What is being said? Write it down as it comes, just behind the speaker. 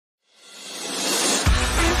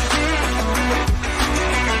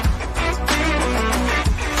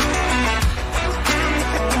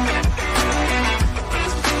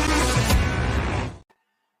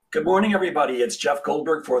morning, everybody. It's Jeff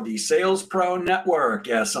Goldberg for the Sales Pro Network.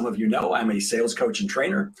 As some of you know, I'm a sales coach and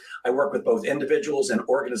trainer. I work with both individuals and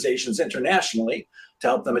organizations internationally to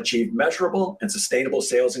help them achieve measurable and sustainable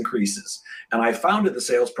sales increases. And I founded the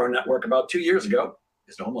Sales Pro Network about 2 years ago.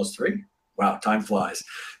 Is it almost 3? Wow, time flies.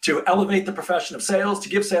 To elevate the profession of sales, to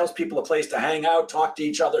give salespeople a place to hang out, talk to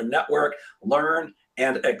each other, network, learn,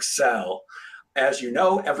 and excel. As you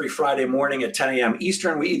know, every Friday morning at 10 a.m.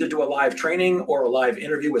 Eastern, we either do a live training or a live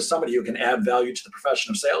interview with somebody who can add value to the profession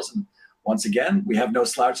of sales. And once again, we have no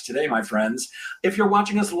slouch today, my friends. If you're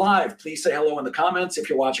watching us live, please say hello in the comments. If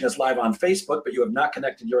you're watching us live on Facebook, but you have not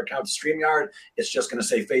connected your account to StreamYard, it's just going to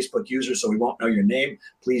say Facebook user, so we won't know your name.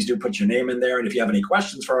 Please do put your name in there. And if you have any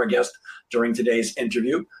questions for our guest during today's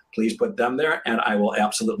interview, please put them there, and I will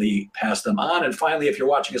absolutely pass them on. And finally, if you're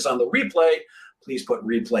watching us on the replay, please put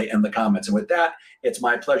replay in the comments. And with that, it's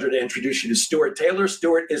my pleasure to introduce you to Stuart Taylor.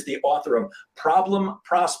 Stuart is the author of Problem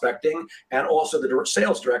Prospecting and also the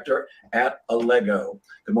sales director at Allego.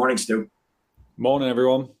 Good morning, Stu. Morning,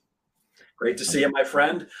 everyone. Great to see you, my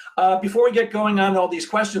friend. Before we get going on all these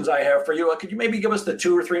questions I have for you, could you maybe give us the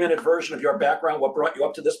 2 or 3 minute version of your background? What brought you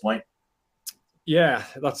up to this point? Yeah,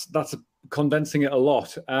 that's condensing it a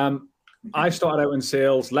lot. I started out in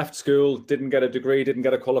sales, left school, didn't get a degree, didn't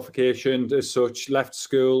get a qualification as such, left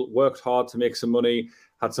school, worked hard to make some money,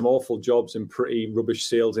 had some awful jobs in pretty rubbish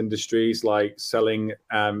sales industries like selling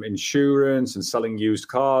insurance and selling used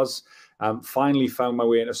cars. Finally found my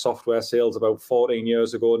way into software sales about 14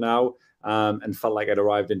 years ago now, and felt like I'd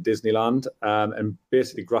arrived in Disneyland, and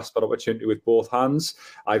basically grasped that opportunity with both hands.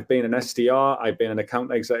 I've been an SDR, I've been an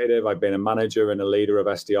account executive, I've been a manager and a leader of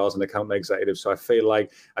SDRs and account executives. So I feel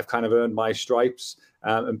like I've kind of earned my stripes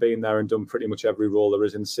and been there and done pretty much every role there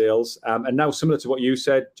is in sales. And now, similar to what you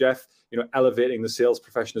said, Jeff, elevating the sales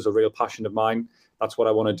profession is a real passion of mine. That's what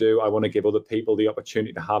I want to do. I want to give other people the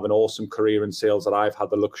opportunity to have an awesome career in sales that I've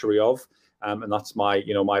had the luxury of. And that's my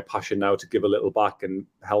passion now, to give a little back and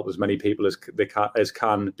help as many people as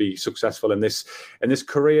can be successful in this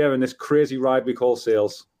career and this crazy ride we call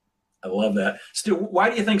sales. I love that. Stu, why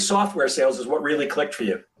do you think software sales is what really clicked for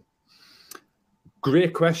you?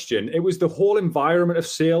 Great question. It was the whole environment of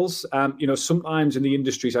sales. Sometimes in the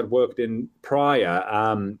industries I'd worked in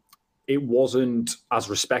prior, it wasn't as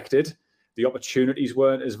respected. The opportunities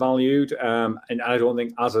weren't as valued. And I don't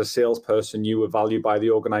think as a salesperson, you were valued by the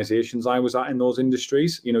organizations I was at in those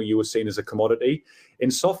industries. You were seen as a commodity. In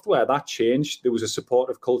software, that changed. There was a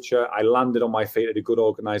supportive culture. I landed on my feet at a good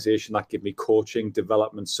organization that gave me coaching,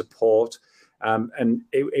 development, support. And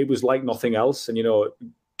it was like nothing else. And,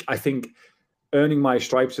 I think earning my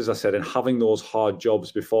stripes, as I said, and having those hard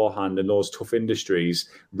jobs beforehand in those tough industries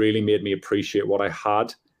really made me appreciate what I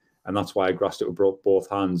had. And that's why I grasped it with both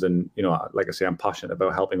hands. And, like I say, I'm passionate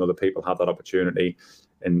about helping other people have that opportunity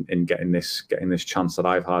in getting this chance that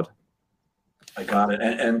I've had. I got it.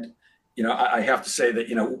 And I have to say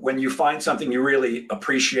that, when you find something you really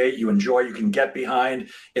appreciate, you enjoy, you can get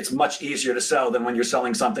behind, it's much easier to sell than when you're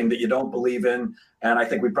selling something that you don't believe in. And I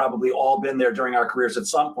think we've probably all been there during our careers at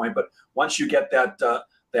some point. But once you get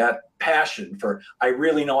that passion for, I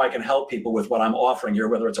really know I can help people with what I'm offering here,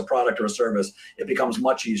 whether it's a product or a service, it becomes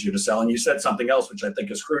much easier to sell. And you said something else, which I think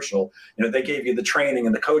is crucial. They gave you the training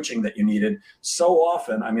and the coaching that you needed. So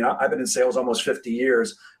often, I've been in sales almost 50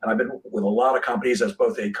 years, and I've been with a lot of companies as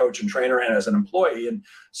both a coach and trainer and as an employee. And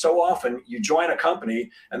so often you join a company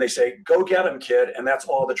and they say, go get them, kid. And that's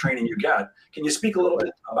all the training you get. Can you speak a little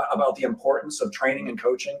bit about the importance of training and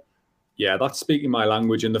coaching? Yeah, that's speaking my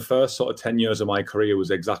language. In the first sort of 10 years of my career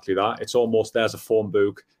was exactly that. It's almost, there's a phone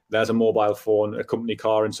book, there's a mobile phone, a company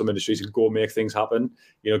car in some industries, go make things happen,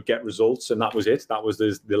 get results. And that was it. That was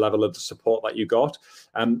the level of the support that you got.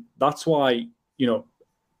 And that's why,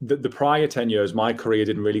 the prior 10 years, my career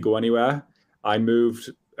didn't really go anywhere. I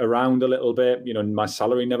moved around a little bit. My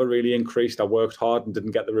salary never really increased. I worked hard and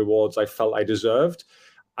didn't get the rewards I felt I deserved.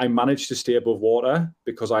 I managed to stay above water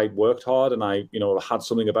because I worked hard and I, had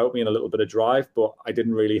something about me and a little bit of drive, but I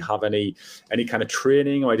didn't really have any kind of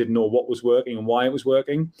training, or I didn't know what was working and why it was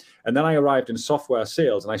working. And then I arrived in software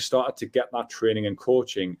sales and I started to get that training and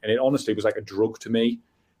coaching. And it honestly was like a drug to me.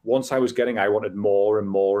 Once I wanted more and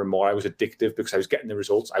more and more. I was addictive because I was getting the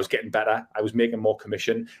results. I was getting better. I was making more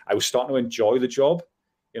commission. I was starting to enjoy the job.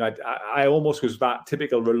 I almost was that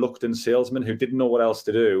typical reluctant salesman who didn't know what else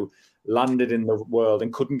to do, landed in the world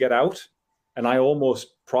and couldn't get out. And I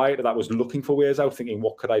almost, prior to that, was looking for ways out, thinking,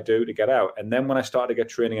 what could I do to get out? And then when I started to get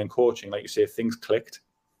training and coaching, like you say, things clicked.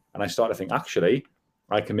 And I started to think, actually,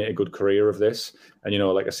 I can make a good career of this. And,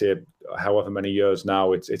 like I say, however many years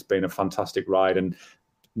now, it's been a fantastic ride. And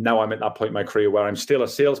now I'm at that point in my career where I'm still a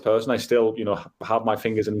salesperson. I still, have my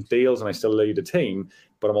fingers in deals and I still lead a team,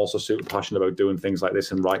 but I'm also super passionate about doing things like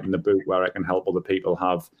this and writing the book where I can help other people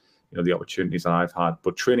have, the opportunities that I've had.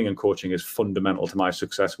 But training and coaching is fundamental to my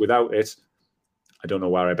success. Without it, I don't know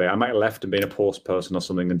where I'd be. I might have left and been a post person or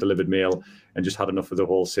something and delivered mail and just had enough of the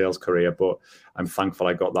whole sales career. But I'm thankful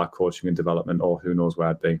I got that coaching and development, or who knows where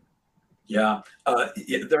I'd be. Yeah,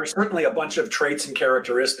 there are certainly a bunch of traits and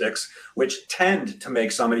characteristics which tend to make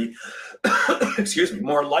somebody, excuse me,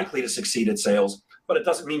 more likely to succeed at sales, but it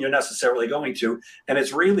doesn't mean you're necessarily going to. And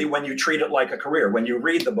it's really when you treat it like a career, when you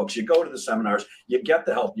read the books, you go to the seminars, you get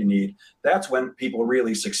the help you need. That's when people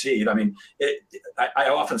really succeed. I mean, I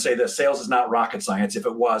often say that sales is not rocket science. If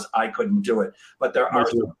it was, I couldn't do it. But there are.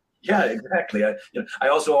 Yeah, exactly. I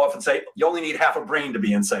also often say you only need half a brain to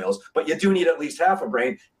be in sales, but you do need at least half a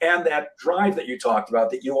brain and that drive that you talked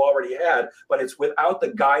about that you already had. But it's without the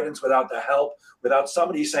guidance, without the help, without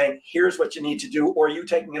somebody saying, here's what you need to do, or you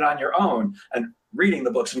taking it on your own and reading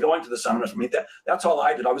the books and going to the seminars. I mean, that's all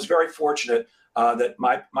I did. I was very fortunate that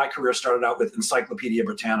my career started out with Encyclopedia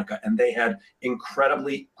Britannica, and they had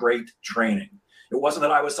incredibly great training. It wasn't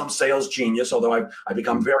that I was some sales genius, although I've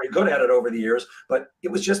become very good at it over the years, but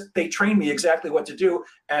it was just they trained me exactly what to do.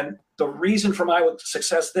 And the reason for my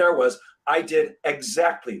success there was I did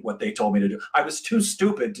exactly what they told me to do. I was too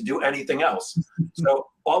stupid to do anything else. So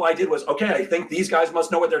all I did was, okay, I think these guys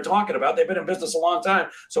must know what they're talking about. They've been in business a long time.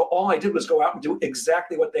 So all I did was go out and do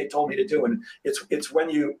exactly what they told me to do. And it's when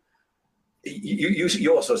you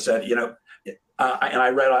also said, and I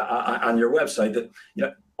read on your website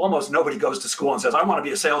that, almost nobody goes to school and says, I want to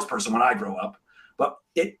be a salesperson when I grow up. But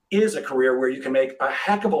it is a career where you can make a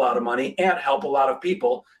heck of a lot of money and help a lot of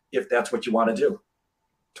people if that's what you want to do.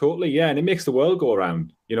 Totally, yeah. And it makes the world go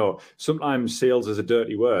around. Sometimes sales is a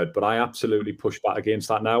dirty word, but I absolutely push back against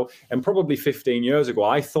that now. And probably 15 years ago,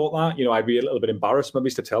 I thought that, I'd be a little bit embarrassed maybe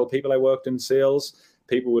to tell people I worked in sales.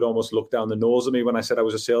 People would almost look down the nose at me when I said I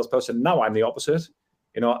was a salesperson. Now I'm the opposite.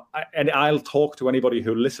 And I'll talk to anybody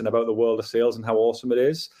who listen about the world of sales and how awesome it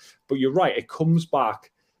is. But you're right, it comes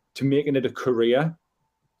back to making it a career.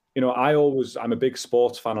 I'm a big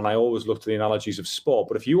sports fan and I always look to the analogies of sport.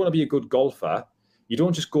 But if you want to be a good golfer, you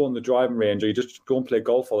don't just go on the driving range or you just go and play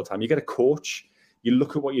golf all the time. You get a coach, you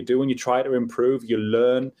look at what you're doing, you try to improve, you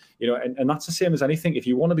learn, and that's the same as anything. If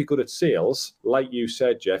you want to be good at sales, like you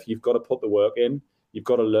said, Jeff, you've got to put the work in. You've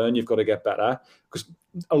got to learn, you've got to get better, because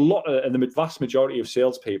the vast majority of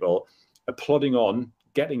salespeople are plodding on,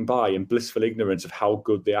 getting by in blissful ignorance of how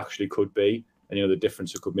good they actually could be and, the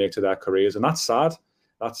difference it could make to their careers. And that's sad.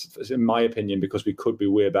 That's, in my opinion, because we could be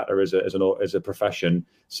way better as a profession,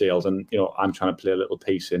 sales. And, I'm trying to play a little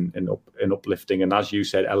piece in uplifting and, as you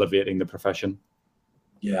said, elevating the profession.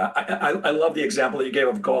 Yeah, I love the example that you gave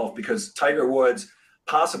of golf, because Tiger Woods,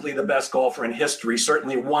 possibly the best golfer in history,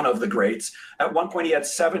 certainly one of the greats. At one point, he had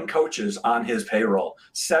 7 coaches on his payroll,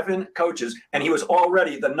 7 coaches, and he was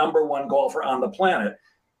already the #1 golfer on the planet.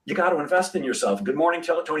 You got to invest in yourself. Good morning,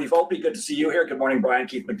 Tony Volpe. Good to see you here. Good morning, Brian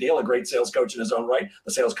Keith McNeil, a great sales coach in his own right,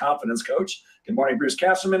 the sales confidence coach. Good morning, Bruce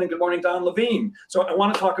Casserman, and good morning, Don Levine. So I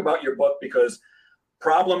want to talk about your book because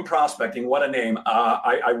Problem Prospecting, what a name.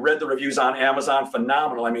 I read the reviews on Amazon,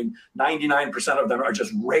 phenomenal. I mean, 99% of them are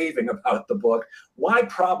just raving about the book. Why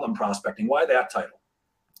Problem Prospecting? Why that title?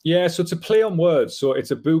 Yeah, so it's a play on words. So it's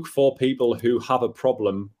a book for people who have a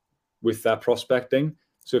problem with their prospecting.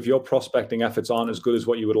 So if your prospecting efforts aren't as good as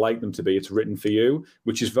what you would like them to be, it's written for you,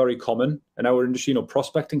 which is very common in our industry.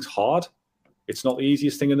 Prospecting's hard. It's not the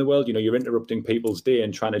easiest thing in the world. You're interrupting people's day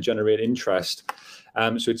and trying to generate interest.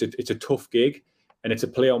 So it's a tough gig. And it's a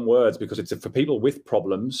play on words because it's for people with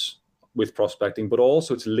problems with prospecting, but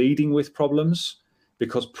also it's leading with problems,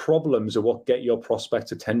 because problems are what get your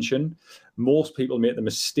prospect's attention. Most people make the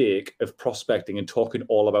mistake of prospecting and talking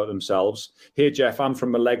all about themselves. Hey, Jeff, I'm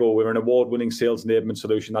from Malego. We're an award-winning sales enablement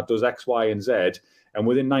solution that does X, Y, and Z. And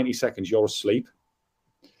within 90 seconds, you're asleep.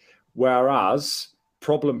 Whereas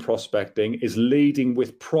problem prospecting is leading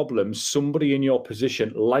with problems somebody in your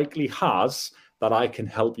position likely has that I can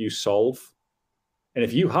help you solve. And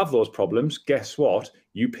if you have those problems, guess what?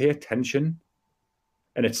 You pay attention.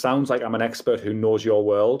 And it sounds like I'm an expert who knows your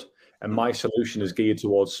world. And my solution is geared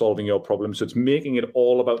towards solving your problems. So it's making it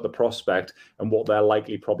all about the prospect and what their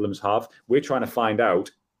likely problems have. We're trying to find out,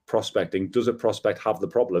 prospecting, does a prospect have the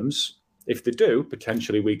problems? If they do,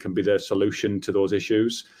 potentially we can be the solution to those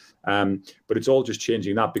issues. But it's all just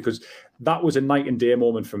changing that, because that was a night and day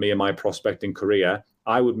moment for me in my prospecting career.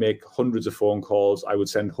 I would make hundreds of phone calls. I would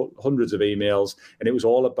send hundreds of emails, and it was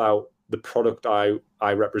all about the product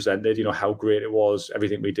I represented, how great it was,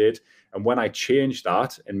 everything we did. And when I changed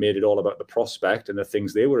that and made it all about the prospect and the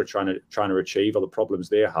things they were trying to achieve or the problems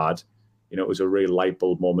they had, it was a real light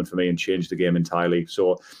bulb moment for me and changed the game entirely.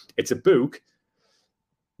 So it's a book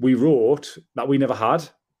we wrote that we never had.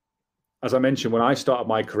 As I mentioned, when I started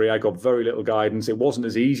my career, I got very little guidance. It wasn't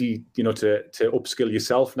as easy, to upskill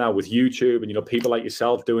yourself now with YouTube and, people like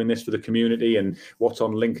yourself doing this for the community and what's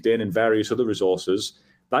on LinkedIn and various other resources.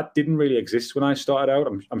 That didn't really exist when I started out.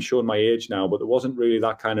 I'm showing my age now, but there wasn't really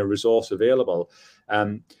that kind of resource available.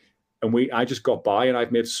 I just got by, and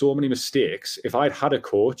I've made so many mistakes. If I'd had a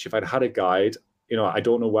coach, if I'd had a guide, I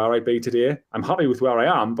don't know where I'd be today. I'm happy with where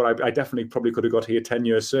I am, but I definitely probably could have got here 10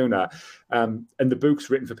 years sooner. And the book's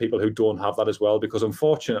written for people who don't have that as well, because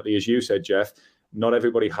unfortunately, as you said, Jeff, not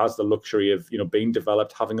everybody has the luxury of, being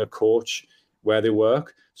developed, having a coach where they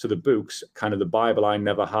work. So the book's kind of the Bible I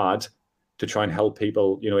never had to try and help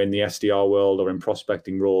people, in the SDR world or in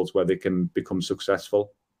prospecting roles where they can become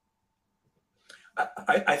successful.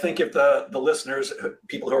 I think if the listeners,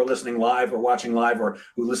 people who are listening live or watching live or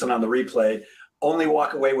who listen on the replay, only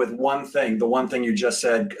walk away with one thing, the one thing you just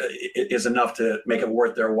said is enough to make it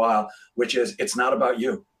worth their while, which is it's not about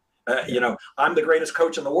you. I'm the greatest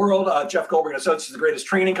coach in the world. Jeff Goldberg & Associates is the greatest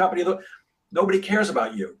training company. Nobody cares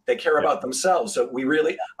about you. They care about themselves. So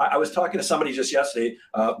I was talking to somebody just yesterday,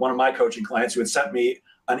 one of my coaching clients who had sent me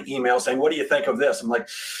an email saying, what do you think of this? I'm like,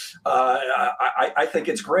 I think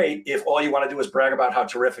it's great if all you want to do is brag about how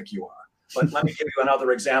terrific you are. But let me give you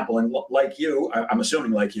another example. And like you, I'm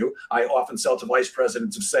assuming like you, I often sell to vice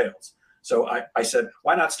presidents of sales. So I said,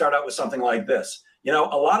 why not start out with something like this? A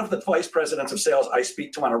lot of the vice presidents of sales I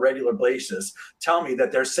speak to on a regular basis tell me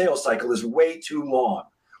that their sales cycle is way too long.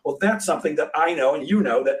 Well, that's something that I know, and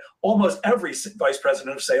that almost every vice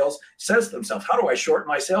president of sales says to themselves, how do I shorten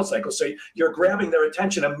my sales cycle? So you're grabbing their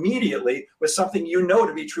attention immediately with something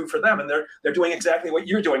to be true for them. And they're doing exactly what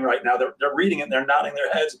you're doing right now. They're reading it and they're nodding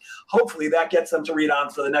their heads. Hopefully that gets them to read on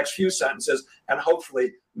for the next few sentences and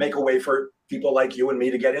hopefully make a way for people like you and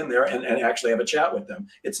me to get in there and actually have a chat with them.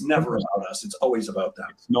 It's never about us. It's always about them.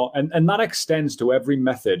 It's not, and that extends to every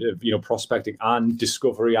method of, prospecting and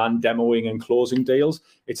discovery and demoing and closing deals.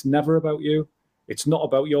 It's never about you. It's not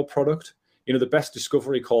about your product. The best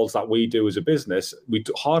discovery calls that we do as a business, we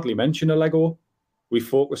hardly mention a Lego. We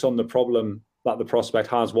focus on the problem that the prospect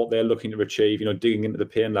has, what they're looking to achieve, digging into the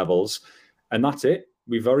pain levels. And that's it.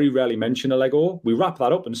 We very rarely mention a Lego. We wrap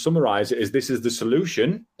that up and summarize it as this is the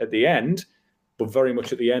solution at the end, but very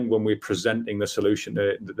much at the end when we're presenting the solution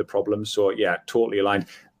to the problem. So yeah, totally aligned.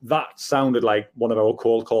 That sounded like one of our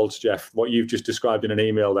cold calls, Jeff. What you've just described in an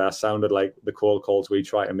email there sounded like the cold calls we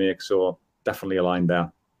try to make. So definitely aligned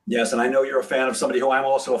there. Yes, and I know you're a fan of somebody who I'm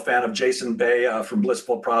also a fan of, Jason Bay from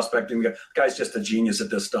Blissful Prospecting. The guy's just a genius at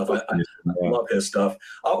this stuff. I love his stuff.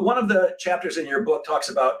 One of the chapters in your book talks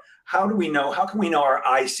about how can we know our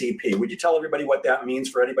ICP? Would you tell everybody what that means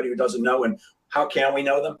for anybody who doesn't know, and how can we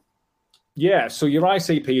know them? Yeah, so your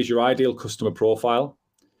ICP is your ideal customer profile.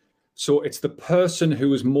 So it's the person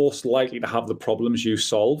who is most likely to have the problems you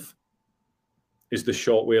solve, is the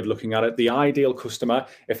short way of looking at it. The ideal customer,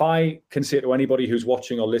 if I can say to anybody who's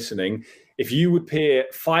watching or listening, if you would pay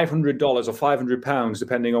 $500 or £500,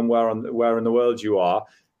 depending on where in the world you are,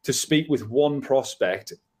 to speak with one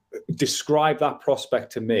prospect, describe that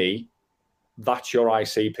prospect to me, that's your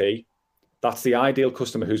ICP. That's the ideal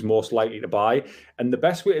customer who's most likely to buy. And the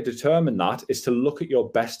best way to determine that is to look at your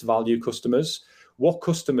best value customers. What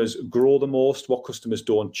customers grow the most? What customers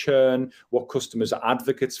don't churn? What customers are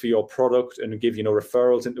advocates for your product and give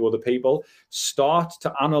referrals into other people? Start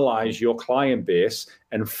to analyze your client base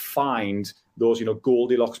and find those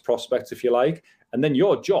Goldilocks prospects, if you like. And then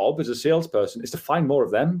your job as a salesperson is to find more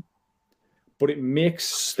of them. But it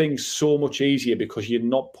makes things so much easier because you're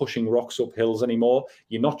not pushing rocks up hills anymore.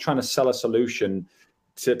 You're not trying to sell a solution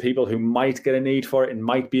to people who might get a need for it and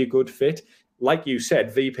might be a good fit. Like you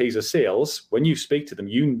said, VPs of sales, when you speak to them,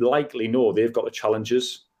 you likely know they've got the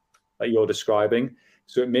challenges that you're describing.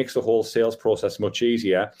 So it makes the whole sales process much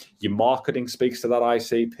easier. Your marketing speaks to that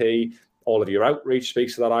ICP. All of your outreach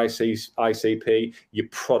speaks to that ICP. Your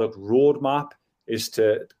product roadmap is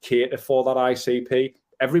to cater for that ICP.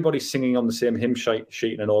 Everybody's singing on the same hymn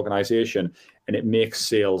sheet in an organization, and it makes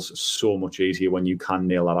sales so much easier when you can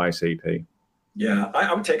nail that ICP. Yeah,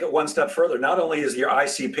 I would take it one step further. Not only is your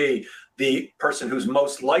ICP the person who's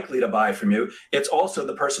most likely to buy from you, it's also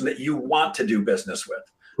the person that you want to do business with.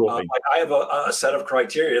 Totally. Like I have a set of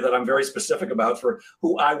criteria that I'm very specific about for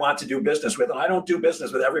who I want to do business with. And I don't do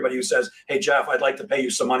business with everybody who says, hey, Jeff, I'd like to pay you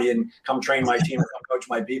some money and come train my team or come coach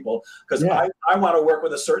my people. Because I want to work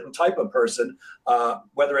with a certain type of person,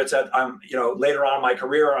 whether it's I'm later on in my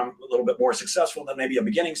career, I'm a little bit more successful than maybe a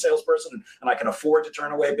beginning salesperson, and I can afford to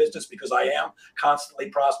turn away business because I am constantly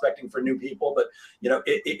prospecting for new people. But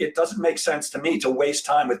it doesn't make sense to me to waste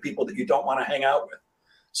time with people that you don't want to hang out with.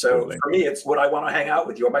 So for me, it's would I want to hang out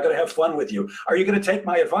with you? Am I going to have fun with you? Are you going to take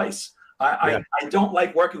my advice? I don't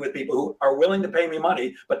like working with people who are willing to pay me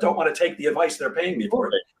money, but don't want to take the advice they're paying me for.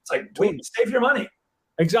 It's like, wait, save your money.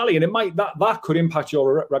 Exactly. And it might that could impact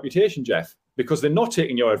your reputation, Jeff, because they're not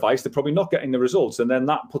taking your advice. They're probably not getting the results. And then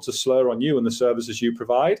that puts a slur on you and the services you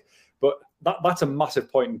provide. But that's a massive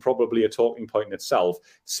point and probably a talking point in itself.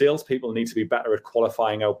 Salespeople need to be better at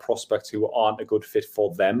qualifying out prospects who aren't a good fit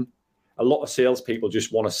for them. A lot of salespeople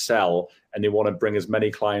just want to sell and they want to bring as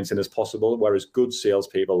many clients in as possible, whereas good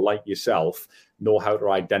salespeople like yourself know how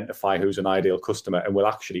to identify who's an ideal customer and will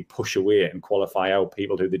actually push away and qualify out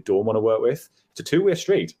people who they don't want to work with. It's a two-way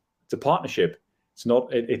street. It's a partnership. It's not.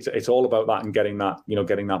 It's all about that and getting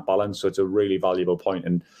that balance. So it's a really valuable point,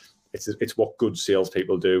 and it's what good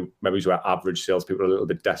salespeople do. Maybe it's where average salespeople are a little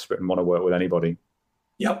bit desperate and want to work with anybody.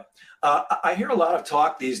 Yep. I hear a lot of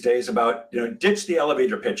talk these days about, ditch the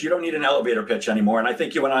elevator pitch. You don't need an elevator pitch anymore. And I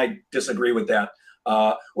think you and I disagree with that.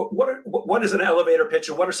 What is an elevator pitch,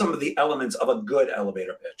 and what are some of the elements of a good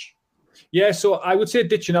elevator pitch? Yeah, so I would say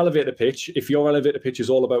ditch an elevator pitch if your elevator pitch is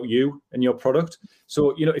all about you and your product.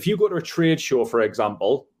 So, if you go to a trade show, for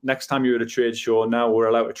example, next time you're at a trade show, now we're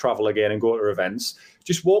allowed to travel again and go to events,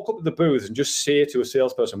 just walk up to the booth and just say to a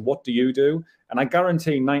salesperson, what do you do? And I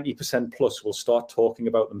guarantee 90% plus will start talking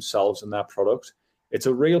about themselves and their product. It's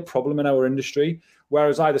a real problem in our industry,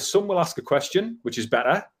 whereas either some will ask a question, which is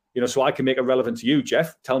better, so I can make it relevant to you,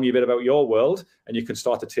 Jeff, tell me a bit about your world, and you can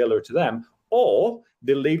start to tailor it to them. Or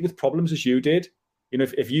they'll lead with problems as you did.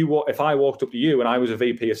 If I walked up to you and I was a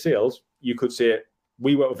VP of sales, you could say,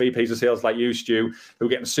 we work with VPs of sales like you, Stu, who are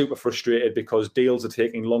getting super frustrated because deals are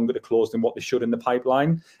taking longer to close than what they should in the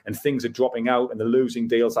pipeline, and things are dropping out and they're losing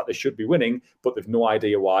deals that they should be winning, but they've no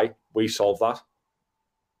idea why. We solve that.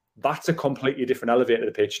 That's a completely different elevator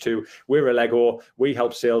pitch to, we're a Lego, we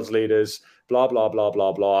help sales leaders, blah, blah, blah,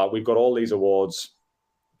 blah, blah. We've got all these awards.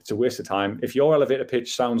 It's a waste of time. If your elevator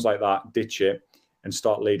pitch sounds like that, ditch it and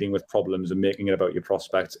start leading with problems and making it about your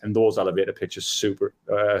prospects. And those elevator pitches super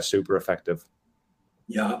effective.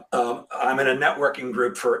 Yeah, I'm in a networking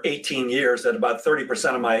group for 18 years that about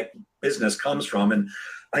 30% of my business comes from. And,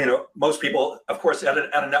 most people, of course, at a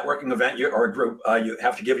networking event or a group, you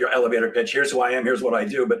have to give your elevator pitch. Here's who I am. Here's what I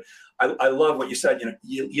do. But I love what you said.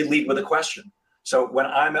 You lead with a question. So when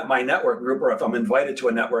I'm at my networking group, or if I'm invited to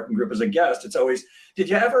a networking group as a guest, it's always, did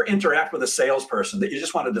you ever interact with a salesperson that you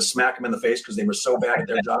just wanted to smack them in the face because they were so bad at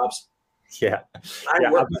their jobs? Yeah.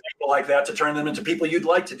 I work with people like that to turn them into people you'd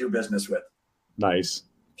like to do business with. Nice.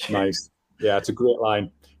 Yeah, it's a great line.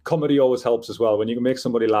 Comedy always helps as well. When you can make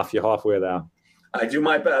somebody laugh, you're halfway there. I do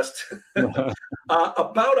my best.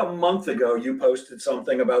 About a month ago, you posted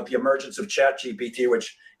something about the emergence of ChatGPT,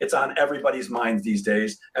 which it's on everybody's minds these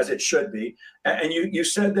days, as it should be. And you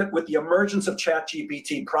said that with the emergence of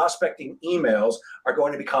ChatGPT, prospecting emails are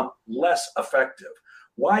going to become less effective.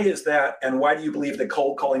 Why is that? And why do you believe that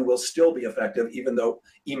cold calling will still be effective, even though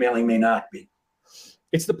emailing may not be?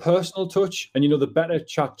 It's the personal touch. And, the better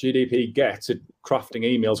ChatGPT gets at crafting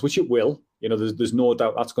emails, which it will, there's no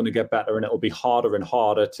doubt that's going to get better, and it'll be harder and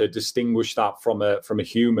harder to distinguish that from a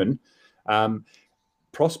human.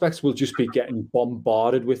 Prospects will just be getting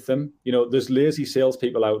bombarded with them. There's lazy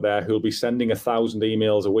salespeople out there who'll be sending 1,000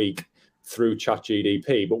 emails a week through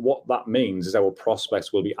ChatGPT. But what that means is our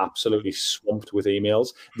prospects will be absolutely swamped with emails.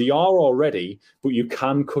 They are already, but you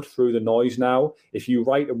can cut through the noise now. If you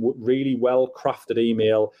write a really well-crafted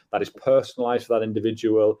email that is personalized for that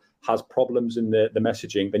individual, has problems in the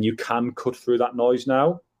messaging, then you can cut through that noise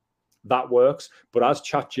now. That works. But as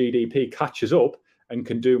ChatGPT catches up and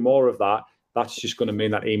can do more of that, that's just going to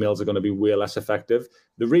mean that emails are going to be way less effective.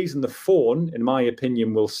 The reason the phone, in my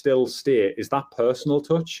opinion, will still stay is that personal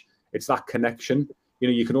touch. It's that connection.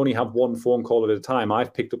 You can only have one phone call at a time.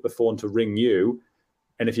 I've picked up the phone to ring you.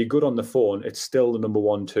 And if you're good on the phone, it's still the number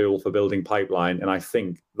one tool for building pipeline. And I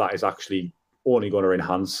think that is actually only going to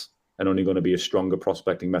enhance and only going to be a stronger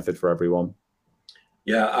prospecting method for everyone.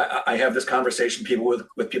 Yeah, I have this conversation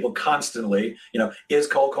with people constantly. Is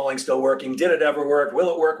cold calling still working? Did it ever work? Will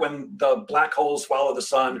it work when the black holes swallow the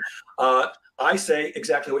sun? I say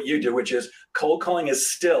exactly what you do, which is cold calling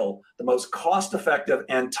is still the most cost-effective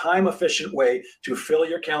and time-efficient way to fill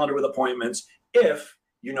your calendar with appointments if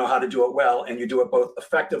you know how to do it well, and you do it both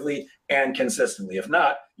effectively and consistently. If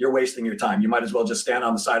not, you're wasting your time. You might as well just stand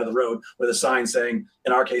on the side of the road with a sign saying,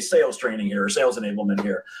 in our case, sales training here or sales enablement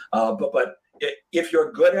here. But if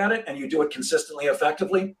you're good at it and you do it consistently,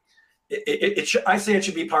 effectively, I say it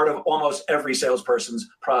should be part of almost every salesperson's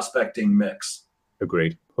prospecting mix.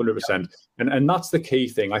 Agreed, 100%. And that's the key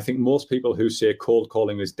thing. I think most people who say cold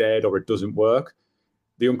calling is dead or it doesn't work,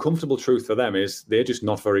 the uncomfortable truth for them is they're just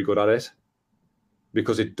not very good at it,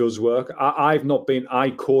 because it does work.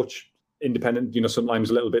 I coach independent,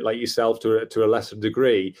 sometimes a little bit like yourself to a lesser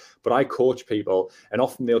degree, but I coach people, and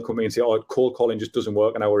often they'll come in and say, oh, cold calling just doesn't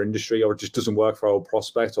work in our industry, or it just doesn't work for our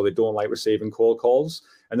prospects, or they don't like receiving cold calls.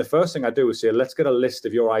 And the first thing I do is say, let's get a list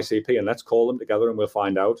of your ICP and let's call them together and we'll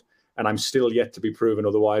find out. And I'm still yet to be proven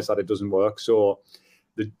otherwise that it doesn't work. So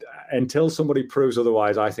until somebody proves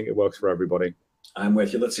otherwise, I think it works for everybody. I'm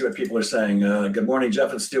with you. Let's see what people are saying. Good morning,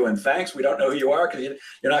 Jeff and Stu, and thanks. We don't know who you are because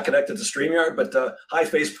you're not connected to StreamYard, but hi,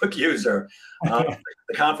 Facebook user. The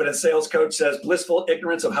Confident Sales Coach says, blissful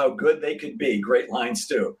ignorance of how good they could be. Great line,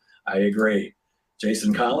 Stu. I agree.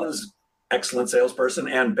 Jason Collins, excellent salesperson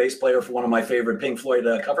and bass player for one of my favorite Pink Floyd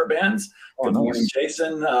cover bands. Good morning,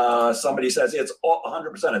 Jason. Somebody says it's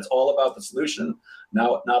 100%. It's all about the solution,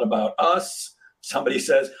 not about us. Somebody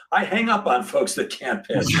says, I hang up on folks that can't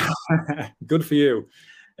pitch. Good for you.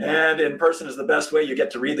 And in person is the best way. You get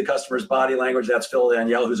to read the customer's body language. That's Phil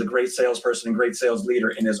Danielle, who's a great salesperson and great sales leader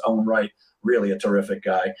in his own right. Really a terrific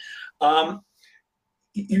guy.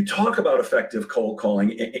 You talk about effective cold calling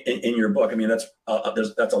in your book. I mean, that's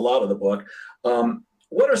a lot of the book.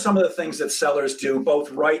 What are some of the things that sellers do both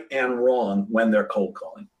right and wrong when they're cold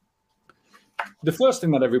calling? The first thing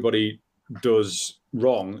that everybody does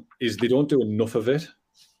wrong is they don't do enough of it.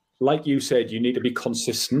 Like you said, you need to be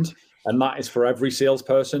consistent, and that is for every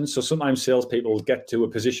salesperson. So sometimes salespeople get to a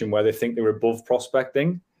position where they think they're above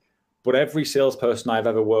prospecting, but every salesperson I've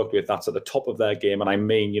ever worked with that's at the top of their game, and I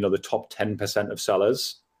mean, the top 10% of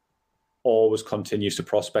sellers, always continues to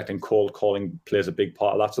prospect, and cold calling plays a big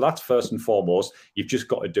part of that. So that's first and foremost. You've just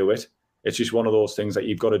got to do it. It's just one of those things that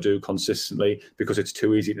you've got to do consistently because it's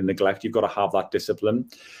too easy to neglect. You've got to have that discipline.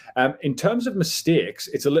 In terms of mistakes,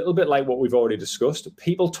 it's a little bit like what we've already discussed.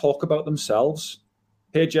 People talk about themselves.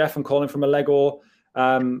 Hey, Jeff, I'm calling from a Lego,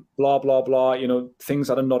 blah, blah, blah. Things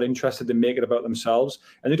that are not interested, they make it about themselves.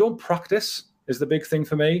 And they don't practice is the big thing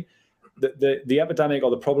for me. The epidemic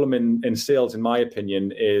or the problem in sales, in my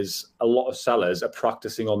opinion, is a lot of sellers are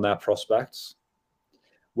practicing on their prospects,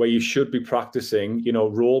 where you should be practicing,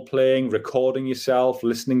 role playing, recording yourself,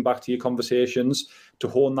 listening back to your conversations to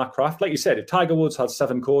hone that craft. Like you said, if Tiger Woods had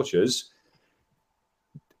 7 coaches,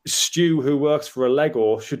 Stu, who works for a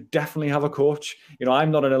Lego, should definitely have a coach. I'm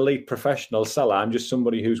not an elite professional seller. I'm just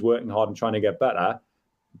somebody who's working hard and trying to get better.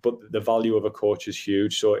 But the value of a coach is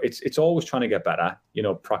huge. So it's always trying to get better,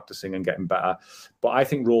 practicing and getting better. But I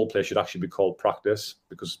think role play should actually be called practice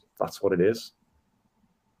because that's what it is.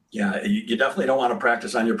 Yeah, you definitely don't want to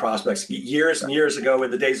practice on your prospects. Years and years ago,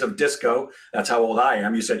 in the days of disco, that's how old I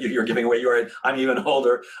am. You said you're giving away your age. I'm even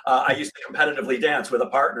older. I used to competitively dance with a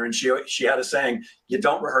partner, and she had a saying: "You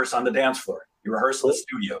don't rehearse on the dance floor. You rehearse in the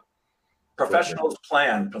studio." Professionals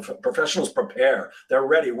plan. Professionals prepare. They're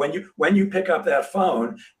ready. When you pick up that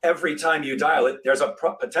phone, every time you dial it, there's a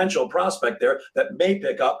potential prospect there that may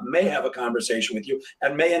pick up, may have a conversation with you,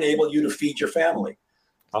 and may enable you to feed your family.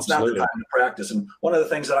 It's Absolutely. not the time to practice. And one of the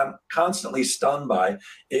things that I'm constantly stunned by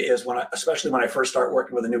is especially when I first start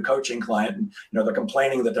working with a new coaching client and they're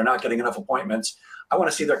complaining that they're not getting enough appointments. I want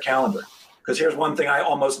to see their calendar, because here's one thing I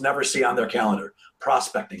almost never see on their calendar: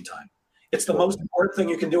 prospecting time. It's the most important thing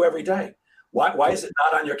you can do every day. Why is it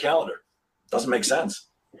not on your calendar? Doesn't make sense.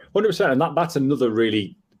 100%. And that's another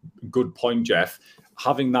really good point, Jeff.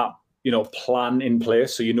 Having that, plan in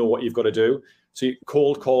place so you know what you've got to do. So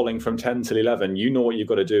cold calling from 10 till 11, you know what you've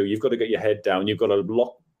got to do. You've got to get your head down. You've got to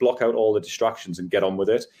block out all the distractions and get on with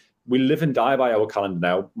it. We live and die by our calendar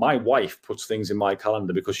now. My wife puts things in my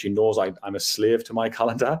calendar because she knows I'm a slave to my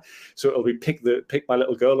calendar. So it'll be pick my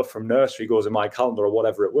little girl up from nursery goes in my calendar or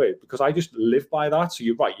whatever it will, because I just live by that. So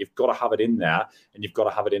you're right. You've got to have it in there, and you've got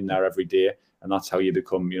to have it in there every day. And that's how you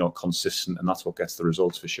become, consistent. And that's what gets the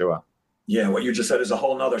results for sure. Yeah, what you just said is a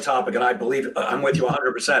whole nother topic, and I believe I'm with you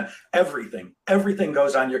 100%. Everything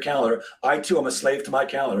goes on your calendar. I too am a slave to my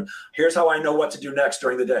calendar. Here's how I know what to do next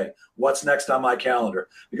during the day. What's next on my calendar?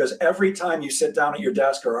 Because every time you sit down at your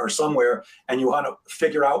desk or somewhere and you want to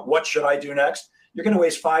figure out what should I do next, you're going to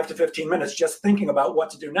waste 5 to 15 minutes just thinking about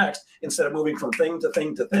what to do next instead of moving from thing to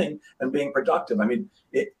thing to thing and being productive. I mean,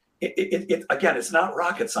 again, it's not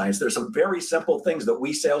rocket science. There's some very simple things that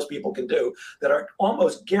we salespeople can do that are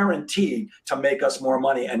almost guaranteed to make us more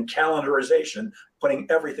money. And calendarization, putting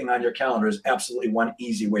everything on your calendar, is absolutely one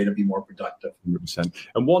easy way to be more productive. 100%.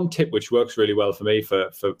 And one tip which works really well for me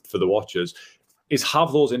for the watchers is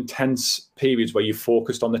have those intense periods where you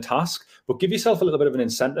focused on the task, but give yourself a little bit of an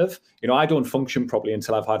incentive. I don't function properly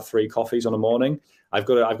until I've had 3 coffees on a morning. I've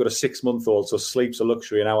got a 6-month-old, so sleep's a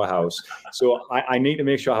luxury in our house. So I need to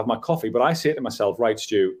make sure I have my coffee. But I say to myself, right,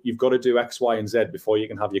 Stu, you've got to do X, Y, and Z before you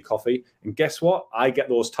can have your coffee. And guess what? I get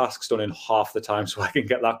those tasks done in half the time so I can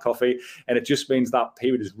get that coffee. And it just means that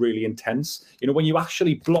period is really intense. When you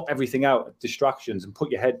actually block everything out, distractions, and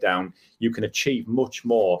put your head down, you can achieve much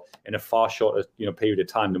more in a far shorter period of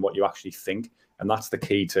time than what you actually think. And that's the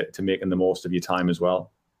key to making the most of your time as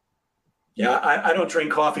well. Yeah, I don't drink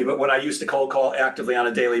coffee, but when I used to cold call actively on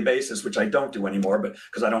a daily basis, which I don't do anymore, but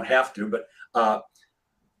because I don't have to, but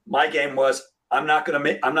my game was I'm not going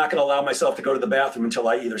to allow myself to go to the bathroom until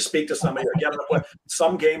I either speak to somebody or get on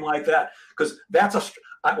some game like that, because that's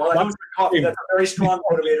I don't drink coffee. That's a very strong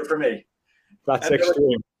motivator for me. That's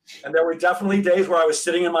extreme. And there were definitely days where I was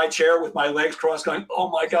sitting in my chair with my legs crossed going, oh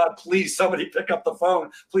my God, please somebody pick up the phone.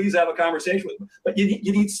 Please have a conversation with me. But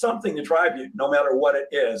you need something to drive you no matter what it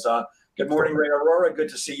is. Good morning, Ray Aurora. Good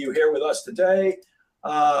to see you here with us today.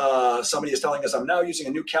 Somebody is telling us I'm now using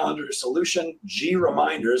a new calendar solution, G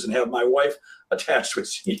Reminders, and have my wife attached, which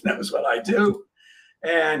she knows what I do.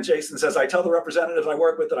 And Jason says, I tell the representatives I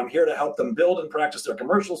work with that I'm here to help them build and practice their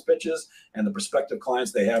commercials pitches and the prospective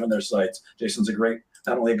clients they have in their sites. Jason's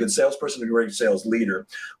not only a good salesperson, a great sales leader.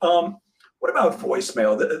 What about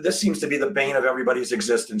voicemail? This seems to be the bane of everybody's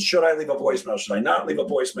existence. Should I leave a voicemail? Should I not leave a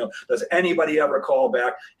voicemail? Does anybody ever call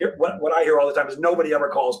back? What I hear all the time is nobody ever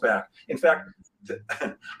calls back. In fact,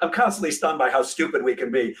 I'm constantly stunned by how stupid we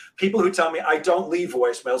can be. People who tell me I don't leave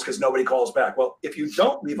voicemails because nobody calls back. Well, if you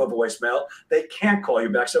don't leave a voicemail, they can't call you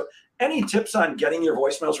back. So any tips on getting your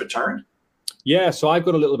voicemails returned? Yeah, so I've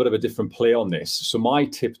got a little bit of a different play on this. So my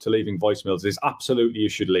tip to leaving voicemails is absolutely you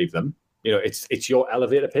should leave them. It's your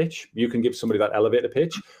elevator pitch. You can give somebody that elevator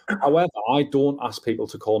pitch. However, I don't ask people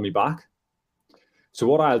to call me back. So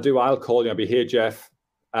what I'll do, I'll call you. I'll be here, Jeff,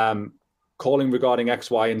 calling regarding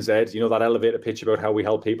X, Y, and Z. That elevator pitch about how we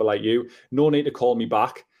help people like you. No need to call me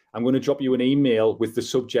back. I'm going to drop you an email with the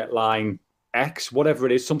subject line X, whatever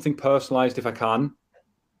it is, something personalized if I can.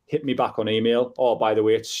 Hit me back on email. Oh, by the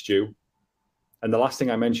way, it's Stu. And the last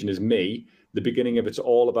thing I mentioned is me. The beginning of it's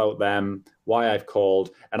all about them, why I've called,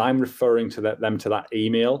 and I'm referring to them to that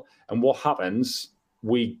email. And what happens,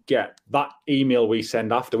 we get that email we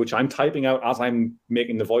send after, which I'm typing out as I'm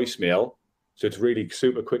making the voicemail. So it's really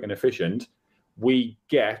super quick and efficient. We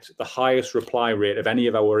get the highest reply rate of any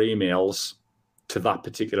of our emails to that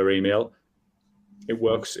particular email. It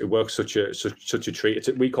works such a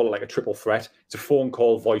treat. We call it like a triple threat. It's a phone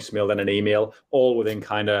call, voicemail, then an email, all within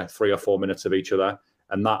kind of 3 or 4 minutes of each other.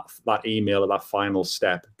 And that email, or that final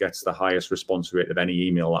step, gets the highest response rate of any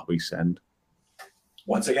email that we send.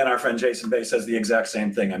 Once again, our friend Jason Bay says the exact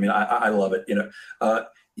same thing. I mean, I love it.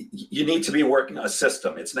 You need to be working a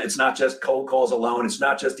system. It's not just cold calls alone. It's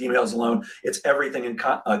not just emails alone. It's everything in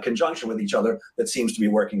conjunction with each other that seems to be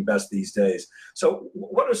working best these days. So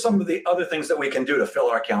what are some of the other things that we can do to fill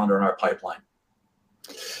our calendar and our pipeline?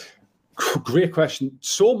 Great question.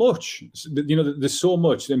 So much, there's so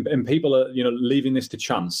much, and people are, leaving this to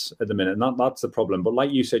chance at the minute, and that's the problem. But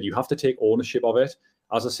like you said, you have to take ownership of it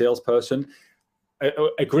as a salesperson.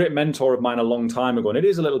 A great mentor of mine a long time ago, and it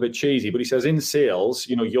is a little bit cheesy, but he says in sales,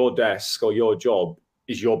 your desk or your job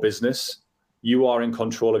is your business. You are in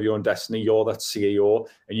control of your own destiny. You're that CEO,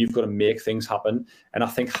 and you've got to make things happen. And I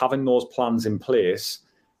think having those plans in place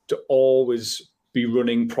to always be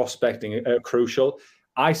running, prospecting are crucial.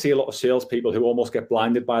 I see a lot of salespeople who almost get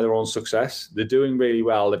blinded by their own success. They're doing really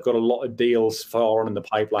well. They've got a lot of deals far on in the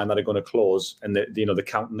pipeline that are going to close, and they're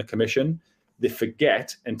counting the commission. They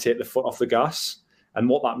forget and take the foot off the gas. And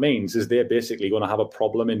what that means is they're basically going to have a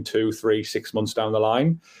problem in 2, 3, 6 months down the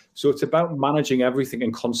line. So it's about managing everything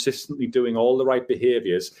and consistently doing all the right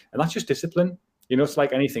behaviors. And that's just discipline. It's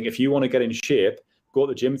like anything. If you want to get in shape, go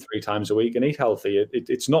to the gym 3 times a week and eat healthy.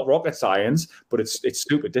 It's not rocket science, but it's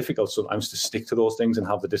super difficult sometimes to stick to those things and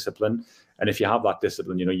have the discipline. And if you have that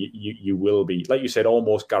discipline, you will be, like you said,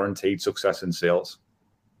 almost guaranteed success in sales.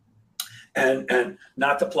 And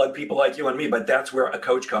not to plug people like you and me, but that's where a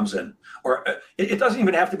coach comes in. Or it doesn't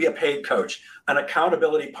even have to be a paid coach, an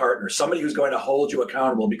accountability partner, somebody who's going to hold you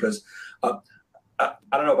accountable. Because I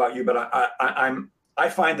don't know about you, but I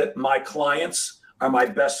find that my clients are my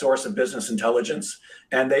best source of business intelligence,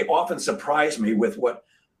 and they often surprise me with what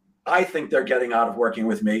I think they're getting out of working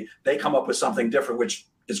with me. They come up with something different, which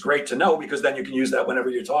is great to know, because then you can use that whenever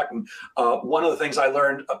you're talking. One of the things I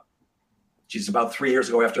learned, about 3 years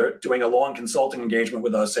ago, after doing a long consulting engagement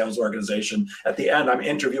with a sales organization, at the end, I'm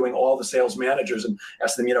interviewing all the sales managers and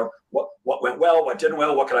ask them, what went well, what didn't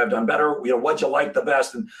well, what could I have done better, what'd you like the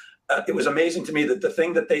best? And it was amazing to me that the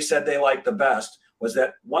thing that they said they liked the best was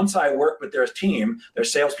that once I worked with their team, their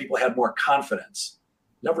salespeople had more confidence.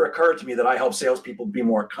 Never occurred to me that I help salespeople be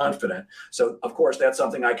more confident. So, of course, that's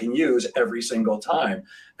something I can use every single time.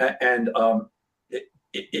 And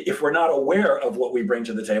if we're not aware of what we bring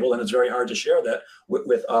to the table, then it's very hard to share that with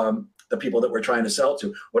the people that we're trying to sell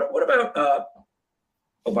to. What about,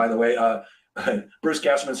 oh, by the way, Bruce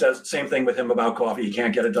Castleman says same thing with him about coffee. He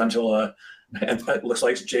can't get it done till, and it looks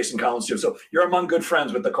like Jason Collins too. So you're among good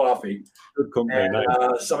friends with the coffee. Good company. And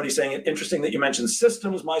Nice. somebody's saying, interesting that you mentioned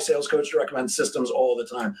systems. My sales coach recommends systems all the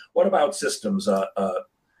time. What about systems? What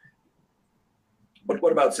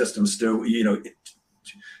about systems, Stu?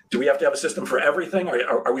 Do we have to have a system for everything?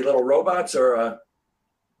 Are we little robots, or?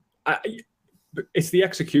 It's the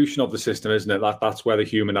execution of the system, isn't it? That's where the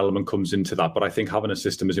human element comes into that. But I think having a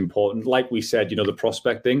system is important. Like we said, the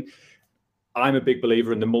prospecting. I'm a big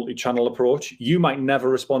believer in the multi-channel approach. You might never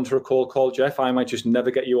respond to a cold call, Jeff. I might just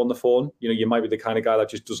never get you on the phone. You might be the kind of guy that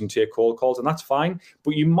just doesn't take cold calls, and that's fine.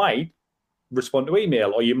 But you might respond to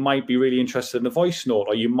email, or you might be really interested in a voice note,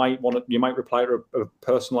 or you might reply to a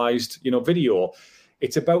personalized, video.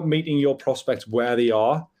 It's about meeting your prospects where they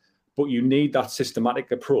are, but you need that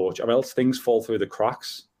systematic approach, or else things fall through the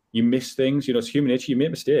cracks. You miss things. It's human nature. You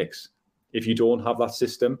make mistakes if you don't have that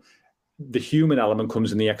system. The human element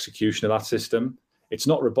comes in the execution of that system. It's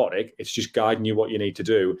not robotic. It's just guiding you what you need to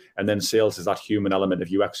do. And then sales is that human element of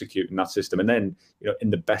you executing that system, and then,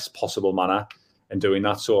 in the best possible manner and doing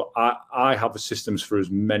that. So I have the systems for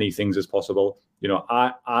as many things as possible.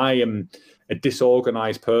 I am a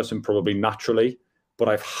disorganized person probably naturally, but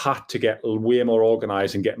I've had to get way more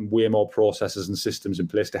organized and get way more processes and systems in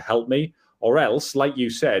place to help me. Or else, like you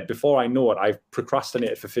said, before I know it, I've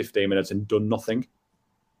procrastinated for 15 minutes and done nothing.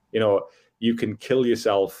 You can kill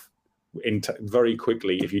yourself very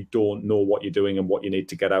quickly if you don't know what you're doing and what you need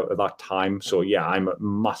to get out of that time. So yeah, I'm a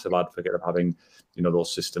massive advocate of having,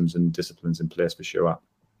 those systems and disciplines in place for sure.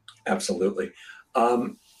 Absolutely.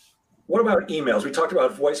 What about emails? We talked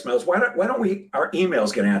about voicemails. Why don't our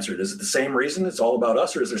emails get answered? Is it the same reason it's all about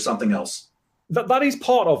us, or is there something else? That is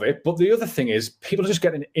part of it. But the other thing is people are just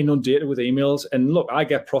getting inundated with emails. And look, I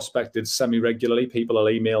get prospected semi-regularly. People will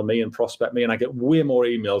email me and prospect me, and I get way more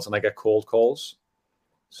emails than I get cold calls.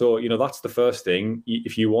 So, that's the first thing.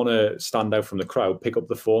 If you want to stand out from the crowd, pick up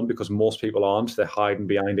the phone, because most people aren't. They're hiding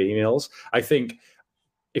behind emails. I think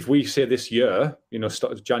if we say this year,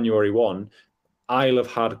 start January 1, I'll have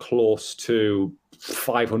had close to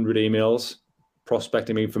 500 emails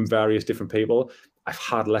prospecting me from various different people. I've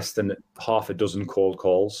had less than half a dozen cold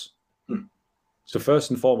calls. So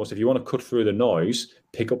first and foremost, if you want to cut through the noise,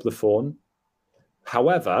 pick up the phone.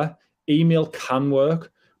 However, email can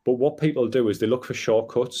work. But what people do is they look for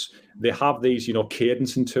shortcuts. They have these,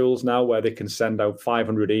 cadencing tools now where they can send out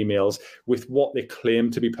 500 emails with what they claim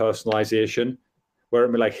to be personalization, where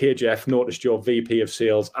it'd be like, hey, Jeff, noticed your VP of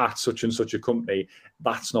sales at such and such a company.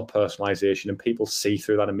 That's not personalization, and people see